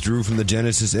he withdrew from the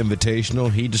Genesis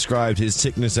Invitational. He described his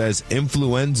sickness as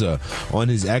influenza on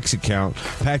his X account.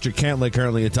 Patrick Cantlay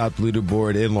currently atop the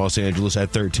leaderboard in Los Angeles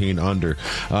at 13 under.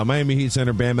 Miami Heat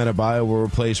center Bam Adebayo will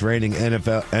replace reigning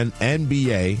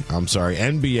NBA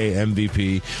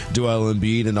MVP Joel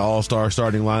Embiid in the All-Star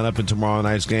starting lineup in tomorrow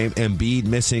night's game. Embiid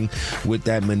missing with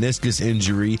that meniscus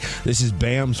injury. This is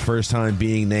Bam's first time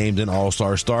being named an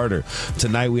All-Star starter.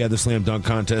 Tonight we have the slam dunk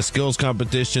contest, skills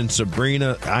competition,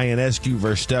 Sabrina Ionescu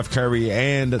versus Steph Curry,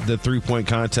 and the three-point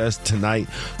contest tonight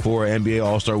for NBA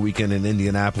All-Star Weekend in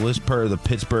Indianapolis. Per the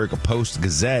Pittsburgh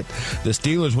Post-Gazette, the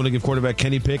Steelers want to give quarterback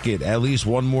Kenny Pickett at least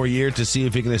one more year to see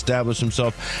if he can establish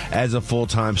himself as a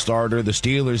full-time starter. The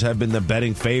Steelers have been the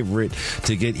betting favorite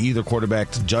to get either quarterback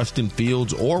Justin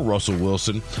Fields or Russell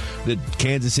Wilson. The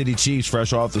Kansas City Chiefs,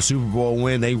 fresh off the Super Bowl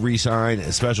win, they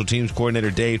re-signed special teams coordinator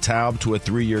Dave Taub to a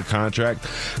 3-year contract.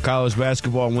 College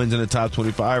basketball wins in the top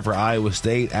 25 for Iowa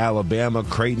State, Alabama,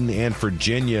 Creighton, and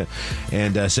Virginia.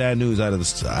 And sad news out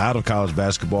of college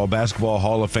basketball. Basketball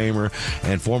Hall of Famer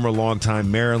and former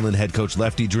longtime Maryland head coach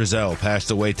Lefty Driesell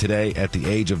passed away today at the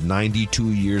age of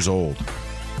 92 years old.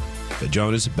 But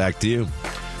Jonas, back to you.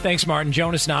 Thanks, Martin.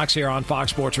 Jonas Knox here on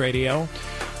Fox Sports Radio.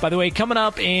 By the way, coming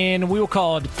up in, we will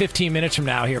call it 15 minutes from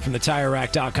now here from the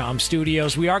TireRack.com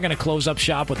studios, we are going to close up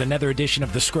shop with another edition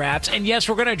of The Scraps. And yes,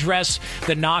 we're going to address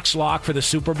the Knox lock for the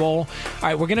Super Bowl. All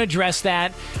right, we're going to address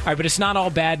that. All right, but it's not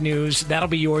all bad news. That'll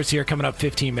be yours here coming up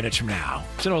 15 minutes from now.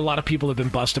 So I know a lot of people have been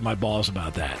busting my balls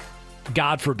about that.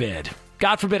 God forbid.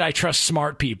 God forbid I trust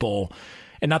smart people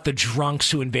and not the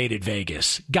drunks who invaded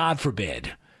Vegas. God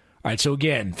forbid. All right, so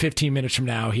again, 15 minutes from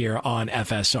now here on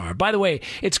FSR. By the way,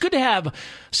 it's good to have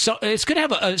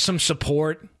some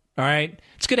support. All right,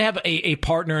 it's good to have a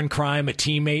partner in crime, a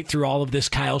teammate through all of this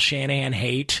Kyle Shanahan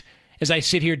hate. As I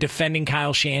sit here defending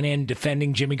Kyle Shanahan,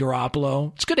 defending Jimmy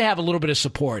Garoppolo, it's good to have a little bit of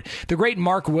support. The great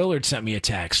Mark Willard sent me a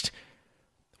text.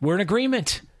 We're in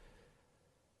agreement.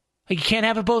 Like, you can't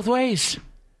have it both ways.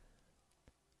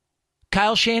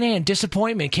 Kyle Shanahan,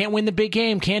 disappointment, can't win the big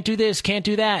game, can't do this, can't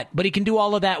do that. But he can do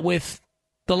all of that with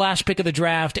the last pick of the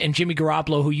draft and Jimmy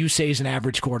Garoppolo, who you say is an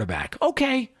average quarterback.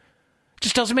 Okay.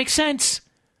 Just doesn't make sense.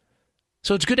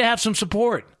 So it's good to have some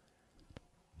support.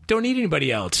 Don't need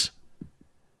anybody else.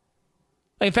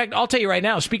 In fact, I'll tell you right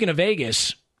now, speaking of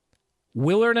Vegas,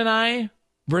 Willard and I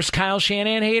versus Kyle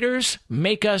Shanahan haters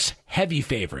make us heavy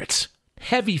favorites.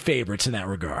 Heavy favorites in that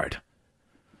regard.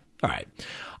 All right.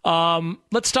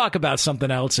 Let's talk about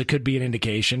something else that could be an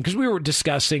indication, because we were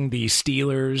discussing the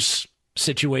Steelers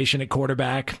situation at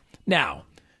quarterback. Now,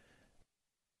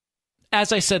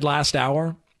 as I said last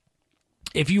hour,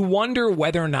 if you wonder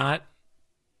whether or not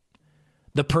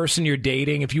the person you're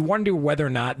dating, if you wonder whether or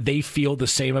not they feel the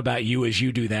same about you as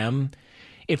you do them,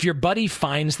 if your buddy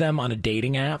finds them on a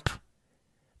dating app,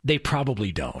 they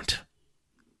probably don't.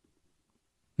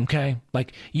 Okay?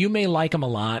 Like, you may like them a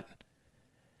lot,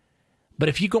 but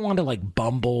if you go on to like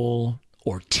Bumble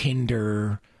or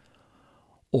Tinder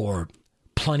or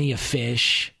Plenty of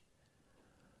Fish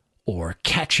or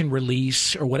Catch and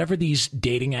Release or whatever these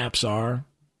dating apps are,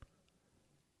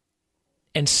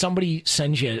 and somebody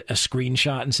sends you a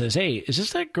screenshot and says, hey, is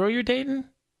this that girl you're dating?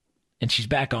 And she's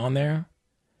back on there.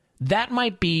 That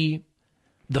might be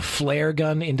the flare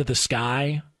gun into the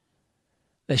sky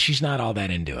that she's not all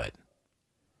that into it.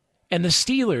 And the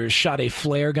Steelers shot a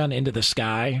flare gun into the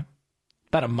sky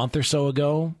about a month or so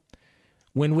ago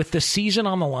when, with the season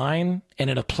on the line and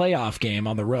in a playoff game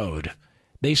on the road,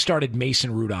 they started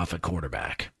Mason Rudolph at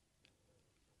quarterback.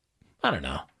 I don't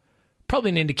know.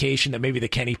 Probably an indication that maybe the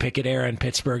Kenny Pickett era in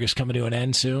Pittsburgh is coming to an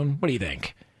end soon. What do you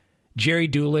think? Jerry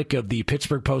Dulick of the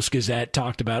Pittsburgh Post-Gazette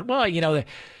talked about, well, there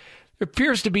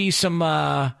appears to be some,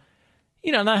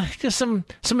 just some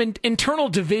internal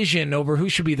division over who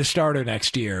should be the starter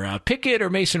next year, Pickett or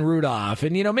Mason Rudolph.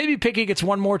 And, maybe Pickett gets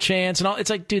one more chance. And all. It's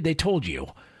like, dude, they told you.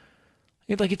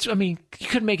 You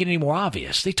couldn't make it any more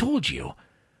obvious. They told you.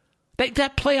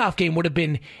 That playoff game would have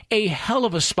been a hell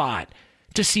of a spot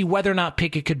to see whether or not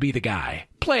Pickett could be the guy.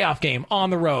 Playoff game,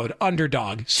 on the road,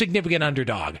 underdog, significant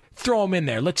underdog. Throw him in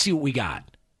there. Let's see what we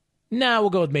got. Now we'll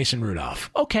go with Mason Rudolph.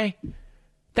 Okay.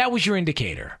 That was your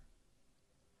indicator.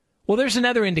 Well, there's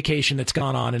another indication that's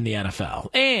gone on in the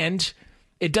NFL. And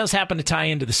it does happen to tie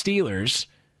into the Steelers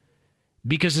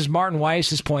because, as Martin Weiss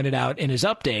has pointed out in his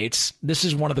updates, this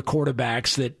is one of the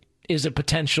quarterbacks that is a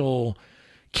potential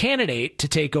candidate to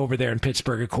take over there in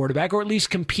Pittsburgh at quarterback, or at least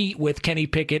compete with Kenny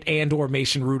Pickett and or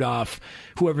Mason Rudolph,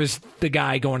 whoever's the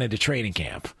guy going into training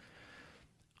camp.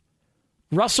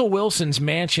 Russell Wilson's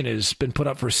mansion has been put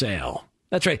up for sale.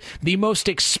 That's right. The most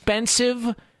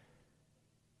expensive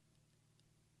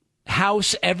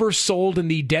house ever sold in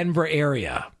the Denver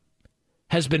area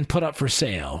has been put up for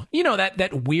sale. You know, that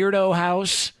weirdo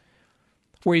house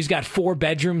where he's got 4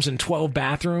 bedrooms and 12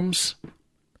 bathrooms,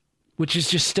 which is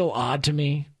just still odd to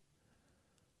me.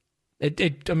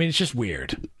 It's just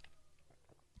weird.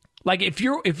 Like, if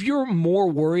you're more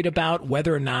worried about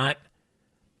whether or not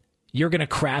you're going to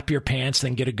crap your pants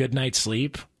than get a good night's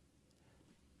sleep,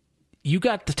 you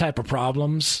got the type of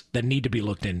problems that need to be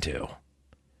looked into.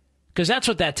 Because that's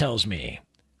what that tells me.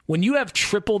 When you have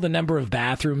triple the number of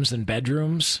bathrooms and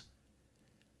bedrooms,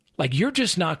 like, you're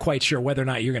just not quite sure whether or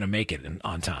not you're going to make it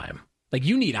on time. Like,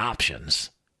 you need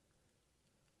options.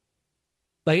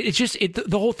 Like,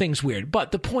 the whole thing's weird.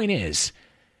 But the point is,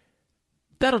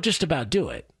 that'll just about do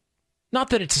it.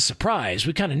 Not that it's a surprise.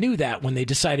 We kind of knew that when they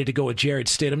decided to go with Jarrett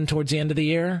Stidham towards the end of the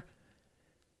year.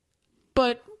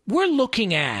 But we're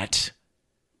looking at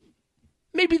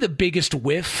maybe the biggest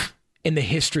whiff in the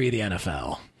history of the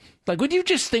NFL. Like, when you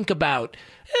just think about,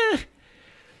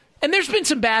 and there's been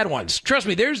some bad ones. Trust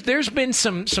me, there's been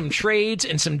some trades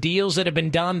and some deals that have been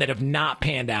done that have not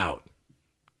panned out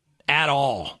at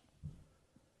all.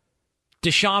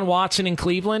 Deshaun Watson in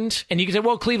Cleveland, and you can say,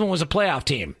 well, Cleveland was a playoff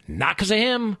team. Not because of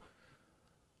him.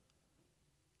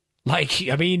 Like,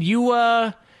 I mean,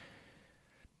 you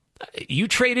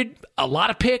traded a lot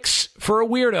of picks for a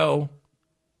weirdo,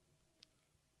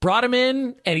 brought him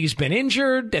in, and he's been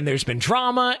injured, and there's been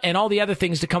drama, and all the other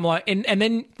things to come along. And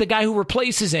then the guy who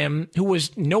replaces him, who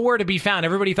was nowhere to be found,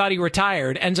 everybody thought he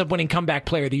retired, ends up winning Comeback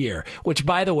Player of the Year, which,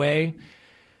 by the way,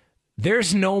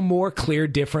 there's no more clear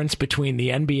difference between the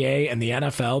NBA and the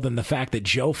NFL than the fact that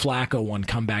Joe Flacco won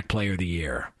Comeback Player of the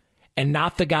Year, and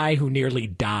not the guy who nearly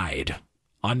died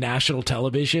on national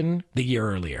television the year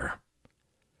earlier.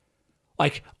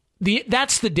 Like,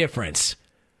 that's the difference.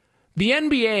 The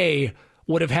NBA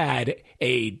would have had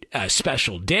a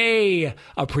special day,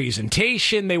 a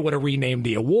presentation. They would have renamed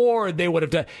the award. They would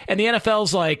have done, and the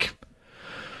NFL's like,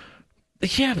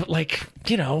 yeah, but like,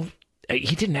 you know,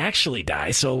 he didn't actually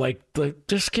die. So like, Joe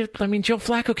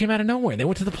Flacco came out of nowhere. They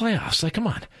went to the playoffs. Like, come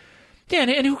on. Yeah,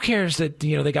 and who cares that,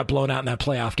 you know, they got blown out in that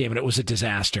playoff game and it was a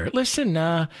disaster? Listen,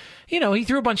 you know, he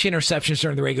threw a bunch of interceptions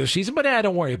during the regular season, but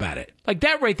don't worry about it. Like,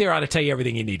 that right there ought to tell you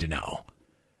everything you need to know.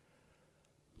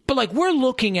 But, like, we're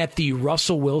looking at the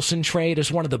Russell Wilson trade as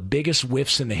one of the biggest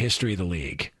whiffs in the history of the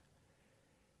league.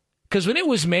 Because when it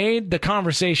was made, the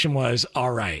conversation was,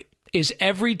 all right, is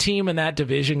every team in that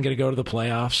division going to go to the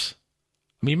playoffs?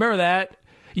 I mean, remember that?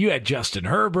 You had Justin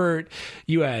Herbert,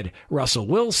 you had Russell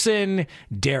Wilson,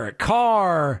 Derek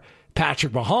Carr,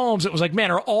 Patrick Mahomes. It was like,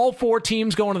 man, are all four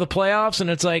teams going to the playoffs? And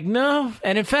it's like, no.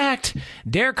 And in fact,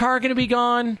 Derek Carr going to be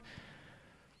gone.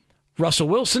 Russell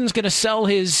Wilson's going to sell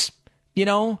his,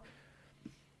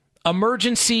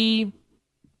 emergency,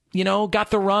 got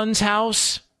the runs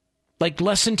house like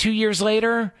less than 2 years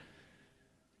later.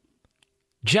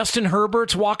 Justin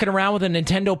Herbert's walking around with a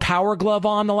Nintendo Power Glove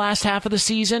on the last half of the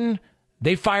season.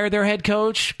 They fired their head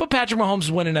coach, but Patrick Mahomes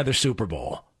won another Super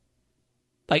Bowl.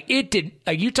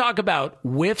 You talk about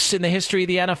whiffs in the history of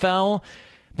the NFL.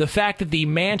 The fact that the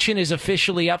mansion is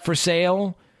officially up for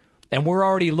sale and we're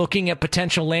already looking at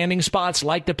potential landing spots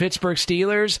like the Pittsburgh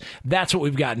Steelers, that's what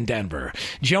we've got in Denver.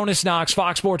 Jonas Knox,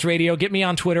 Fox Sports Radio. Get me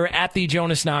on Twitter,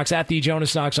 @TheJonasKnox,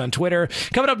 @TheJonasKnox on Twitter.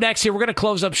 Coming up next here, we're going to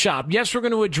close up shop. Yes, we're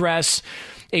going to address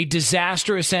a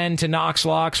disastrous end to Knox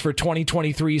Locks for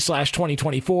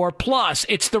 2023/2024. Plus,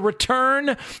 it's the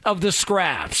return of the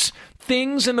scraps.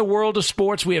 Things in the world of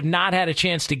sports we have not had a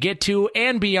chance to get to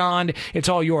and beyond. It's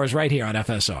all yours right here on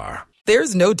FSR.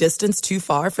 There's no distance too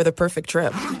far for the perfect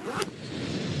trip.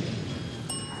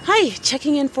 Hi,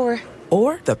 checking in for...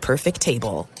 Or the perfect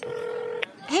table.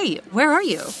 Hey, where are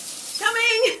you?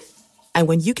 Coming! And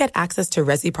when you get access to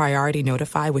Resi Priority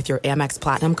Notify with your Amex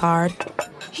Platinum card...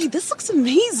 Hey, this looks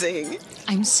amazing.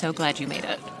 I'm so glad you made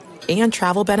it. And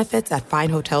travel benefits at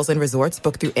fine hotels and resorts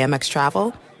booked through Amex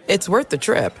Travel, it's worth the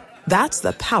trip. That's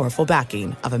the powerful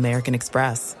backing of American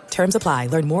Express. Terms apply.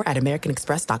 Learn more at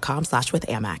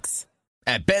americanexpress.com/withAmex.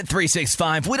 At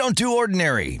Bet365, we don't do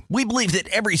ordinary. We believe that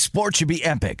every sport should be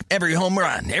epic. Every home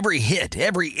run, every hit,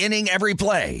 every inning, every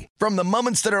play. From the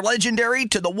moments that are legendary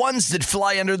to the ones that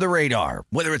fly under the radar.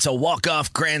 Whether it's a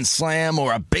walk-off grand slam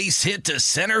or a base hit to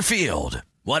center field.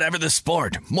 Whatever the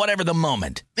sport, whatever the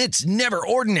moment. It's never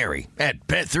ordinary at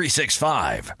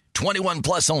Bet365. 21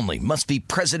 plus only. Must be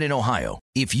present in Ohio.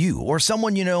 If you or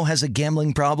someone you know has a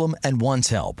gambling problem and wants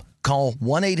help, call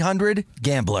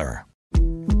 1-800-GAMBLER.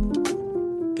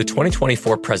 The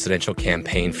 2024 presidential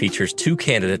campaign features two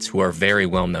candidates who are very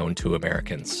well known to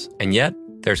Americans. And yet,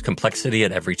 there's complexity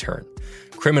at every turn.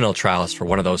 Criminal trials for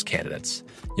one of those candidates.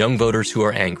 Young voters who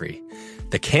are angry.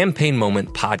 The Campaign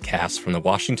Moment podcast from the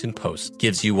Washington Post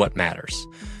gives you what matters.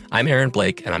 I'm Aaron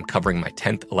Blake, and I'm covering my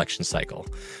 10th election cycle.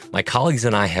 My colleagues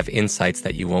and I have insights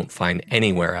that you won't find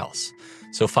anywhere else.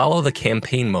 So follow The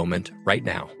Campaign Moment right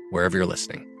now, wherever you're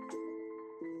listening.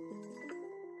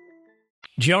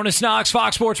 Jonas Knox,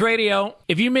 Fox Sports Radio.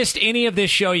 If you missed any of this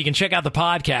show, you can check out the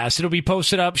podcast. It'll be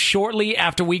posted up shortly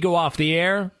after we go off the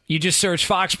air. You just search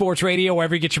Fox Sports Radio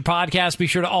wherever you get your podcast. Be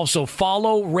sure to also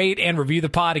follow, rate, and review the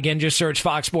pod. Again, just search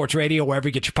Fox Sports Radio wherever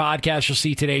you get your podcast. You'll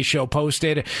see today's show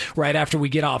posted right after we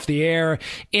get off the air.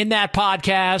 In that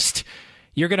podcast,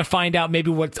 you're going to find out maybe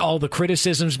what all the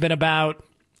criticism's been about.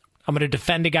 I'm going to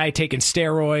defend a guy taking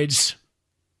steroids.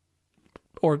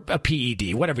 Or a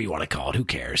PED, whatever you want to call it. Who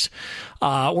cares?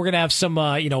 We're going to have some,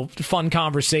 fun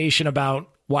conversation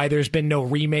about why there's been no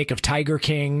remake of Tiger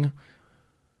King.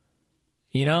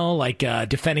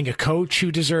 Defending a coach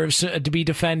who deserves to be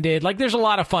defended. There's a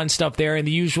lot of fun stuff there, and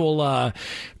the usual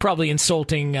probably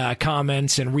insulting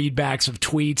comments and readbacks of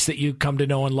tweets that you come to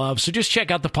know and love. So just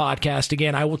check out the podcast.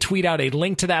 Again, I will tweet out a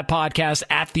link to that podcast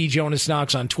at The Jonas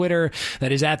Knox on Twitter.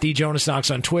 That is at The Jonas Knox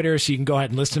on Twitter, so you can go ahead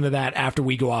and listen to that after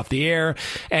we go off the air.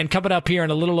 And coming up here in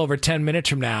a little over 10 minutes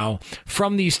from now,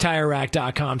 from these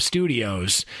TireRack.com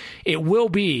studios, it will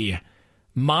be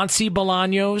Monty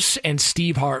Bolaños and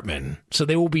Steve Hartman. So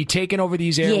they will be taking over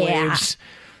these airwaves. Yeah.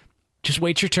 Just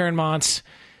wait your turn, Monts.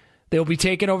 They'll be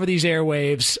taking over these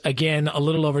airwaves, again, a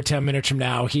little over 10 minutes from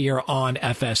now here on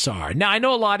FSR. Now, I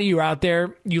know a lot of you out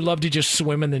there, you love to just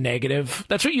swim in the negative.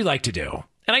 That's what you like to do.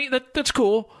 And that's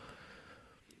cool.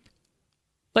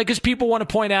 Because people want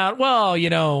to point out, well, you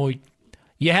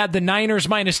had the Niners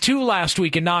 -2 last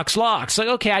week in Knox Locks.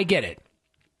 Okay, I get it.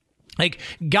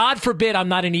 God forbid I'm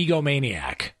not an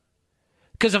egomaniac.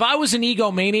 Because if I was an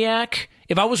egomaniac,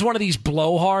 if I was one of these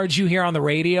blowhards you hear on the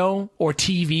radio or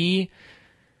TV,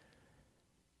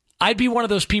 I'd be one of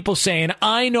those people saying,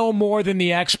 I know more than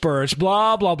the experts,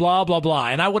 blah, blah, blah, blah, blah.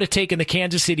 And I would have taken the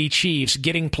Kansas City Chiefs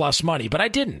getting plus money, but I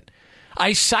didn't.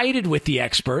 I sided with the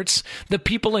experts, the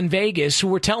people in Vegas who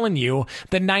were telling you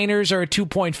the Niners are a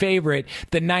 2-point favorite.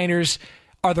 The Niners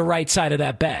are the right side of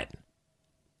that bet.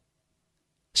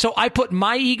 So I put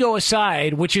my ego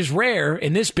aside, which is rare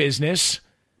in this business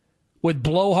with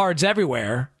blowhards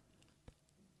everywhere,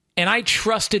 and I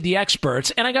trusted the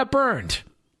experts, and I got burned.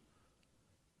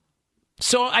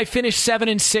 So I finished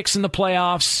 7-6 in the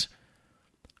playoffs.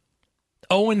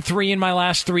 0-3 in my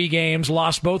last 3 games,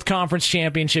 lost both conference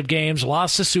championship games,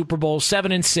 lost the Super Bowl,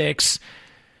 7-6.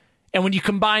 And when you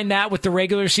combine that with the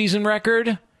regular season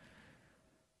record,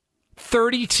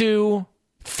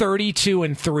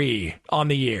 32-3 on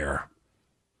the year.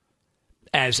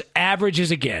 As average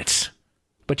as it gets.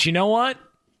 But you know what?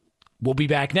 We'll be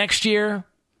back next year.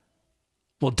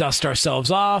 We'll dust ourselves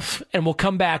off, and we'll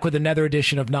come back with another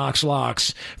edition of Knox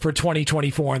Locks for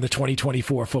 2024 and the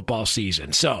 2024 football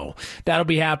season. So that'll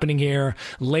be happening here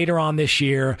later on this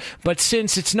year. But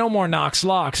since it's no more Knox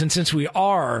Locks, and since we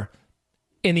are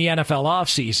in the NFL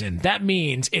offseason, that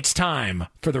means it's time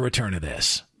for the return of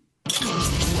this.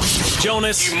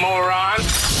 Jonas, you moron.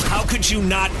 How could you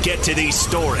not get to these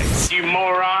stories? You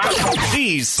moron.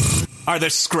 These are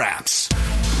the scraps.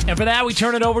 And for that, we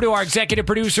turn it over to our executive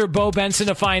producer, Bo Benson,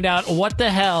 to find out what the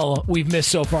hell we've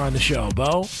missed so far on the show.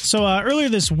 Bo? So earlier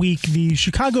this week, the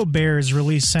Chicago Bears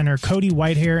released center Cody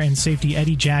Whitehair and safety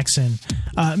Eddie Jackson,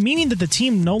 meaning that the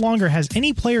team no longer has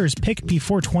any players picked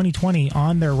before 2020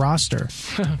 on their roster.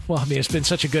 Well, I mean, it's been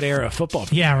such a good era of football.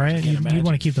 Yeah, right? You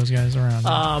want to keep those guys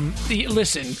around.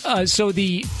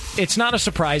 It's not a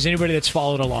surprise. Anybody that's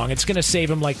followed along, it's going to save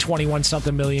them like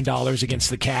 $21-something million against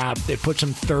the cap. It puts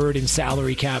them third in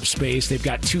salary cap space. They've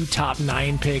got 2 top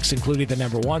 9 picks, including the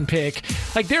number 1 pick.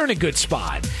 Like, they're in a good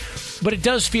spot. But it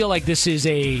does feel like this is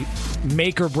a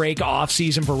make-or-break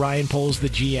offseason for Ryan Poles, the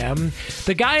GM.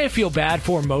 The guy I feel bad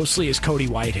for mostly is Cody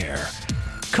Whitehair.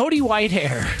 Cody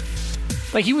Whitehair,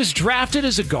 like, he was drafted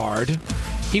as a guard.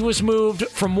 He was moved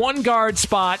from one guard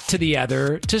spot to the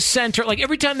other, to center. Like,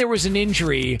 every time there was an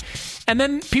injury, and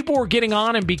then people were getting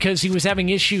on him because he was having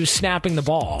issues snapping the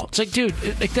ball. It's like, dude,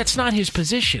 like, that's not his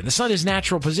position. That's not his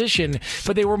natural position.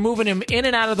 But they were moving him in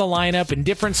and out of the lineup in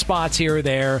different spots here or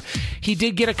there. He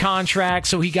did get a contract,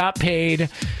 so he got paid.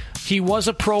 He was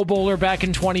a Pro Bowler back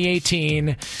in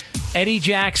 2018. Eddie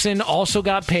Jackson also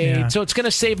got paid, so it's going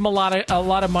to save him a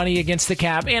lot of money against the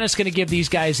cap, and it's going to give these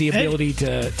guys the ability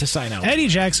to sign out. Eddie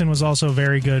Jackson was also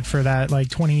very good for that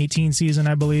 2018 season,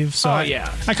 I believe. So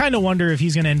I kind of wonder if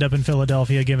he's going to end up in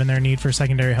Philadelphia, given their need for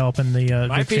secondary help and the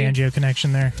Vic Fangio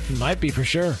connection there. Might be for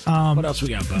sure. What else we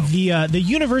got, Bo? The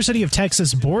University of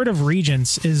Texas Board of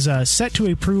Regents is set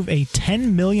to approve a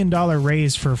 $10 million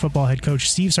raise for football head coach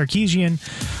Steve Sarkisian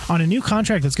on a new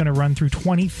contract that's going to run through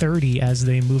 2030 as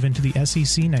they move into the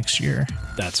SEC next year.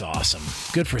 That's awesome.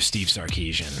 Good for Steve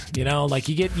Sarkisian. You know, like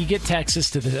you get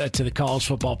Texas to the college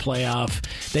football playoff,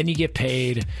 then you get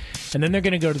paid, and then they're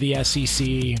going to go to the SEC,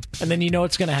 and then you know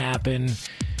what's going to happen.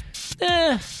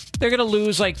 They're going to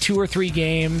lose like 2 or 3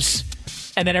 games,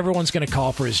 and then everyone's going to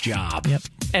call for his job. Yep.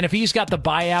 And if he's got the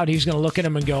buyout, he's going to look at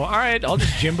him and go, all right, I'll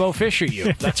just Jimbo Fisher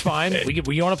you. That's fine.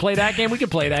 You want to play that game? We can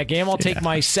play that game. I'll take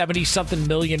my $70-something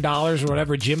million or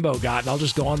whatever Jimbo got, and I'll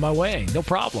just go on my way. No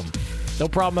problem. No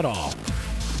problem at all.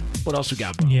 What else we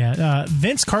got, Bo? Yeah,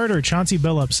 Vince Carter, Chauncey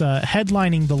Billups,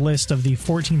 headlining the list of the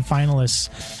 14 finalists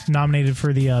nominated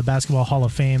for the Basketball Hall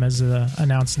of Fame as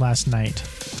announced last night.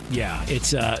 Yeah,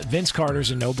 it's Vince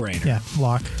Carter's a no-brainer. Yeah,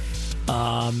 lock.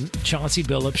 Chauncey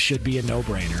Billups should be a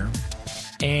no-brainer.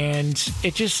 And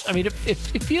it just, I mean, it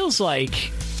feels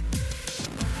like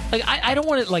I don't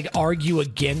want to argue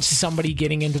against somebody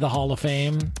getting into the Hall of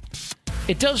Fame.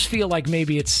 It does feel like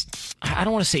maybe it's, I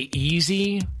don't want to say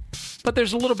easy, but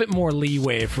there's a little bit more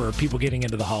leeway for people getting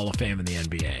into the Hall of Fame in the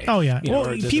NBA. Oh, yeah.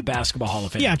 Or the Basketball Hall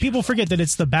of Fame. Yeah, people forget that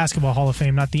it's the Basketball Hall of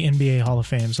Fame, not the NBA Hall of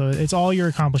Fame. So it's all your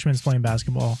accomplishments playing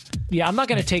basketball. Yeah, I'm not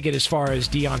going to take it as far as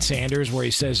Deion Sanders, where he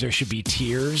says there should be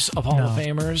tiers of Hall of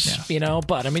Famers,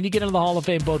 But, I mean, you get into the Hall of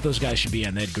Fame, both those guys should be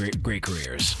in. They had great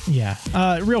careers. Yeah.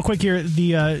 Real quick here,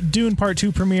 the Dune Part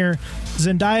 2 premiere,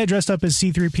 Zendaya dressed up as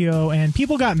C-3PO, and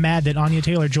people got mad that Anya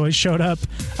Taylor-Joy showed up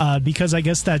because I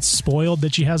guess that's spoiled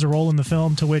that she has a role in the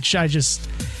film, to which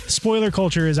spoiler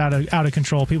culture is out of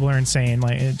control. People are insane.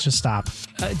 Just stop.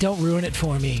 Don't ruin it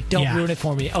for me. Ruin it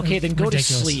for me. Okay, then go to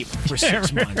sleep for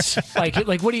 6 months.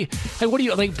 What do you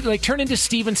turn into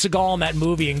Steven Seagal in that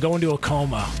movie and go into a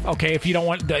coma? Okay, if you don't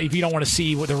want to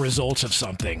see what the results of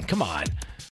something. Come on.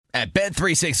 At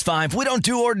Bet365, we don't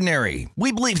do ordinary.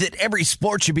 We believe that every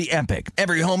sport should be epic.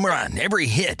 Every home run, every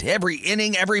hit, every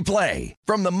inning, every play.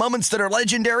 From the moments that are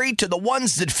legendary to the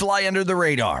ones that fly under the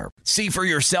radar. See for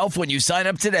yourself when you sign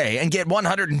up today and get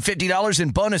 $150 in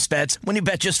bonus bets when you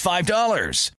bet just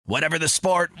 $5. Whatever the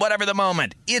sport, whatever the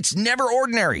moment, it's never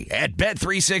ordinary at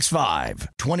Bet365.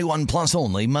 21 plus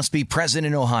only. Must be present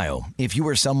in Ohio. If you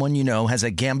or someone you know has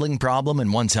a gambling problem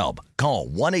and wants help, call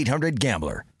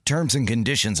 1-800-GAMBLER. Terms and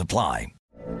conditions apply.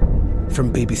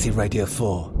 From BBC Radio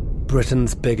 4,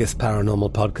 Britain's biggest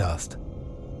paranormal podcast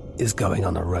is going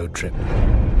on a road trip.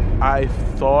 I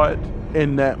thought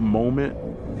In that moment,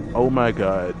 oh my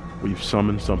God, we've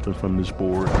summoned something from this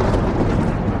board.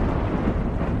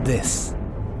 This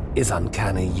is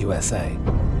Uncanny USA.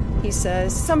 He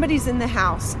says, somebody's in the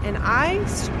house, and I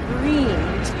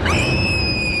screamed.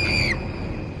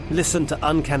 Listen to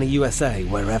Uncanny USA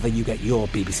wherever you get your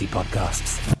BBC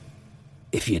podcasts,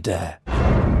 if you dare.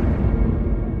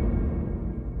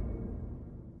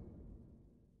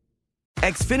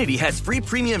 Xfinity has free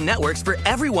premium networks for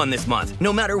everyone this month,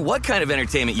 no matter what kind of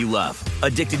entertainment you love.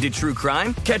 Addicted to true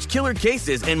crime? Catch killer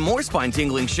cases and more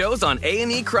spine-tingling shows on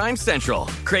A&E Crime Central.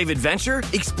 Crave adventure?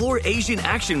 Explore Asian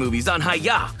action movies on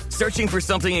Hi-Ya. Searching for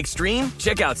something extreme?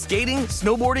 Check out skating,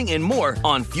 snowboarding, and more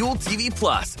on Fuel TV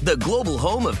Plus, the global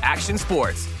home of action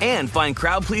sports. And find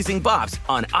crowd-pleasing bops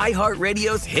on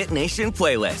iHeartRadio's Hit Nation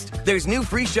playlist. There's new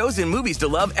free shows and movies to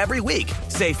love every week.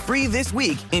 Say free this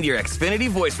week in your Xfinity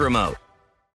voice remote.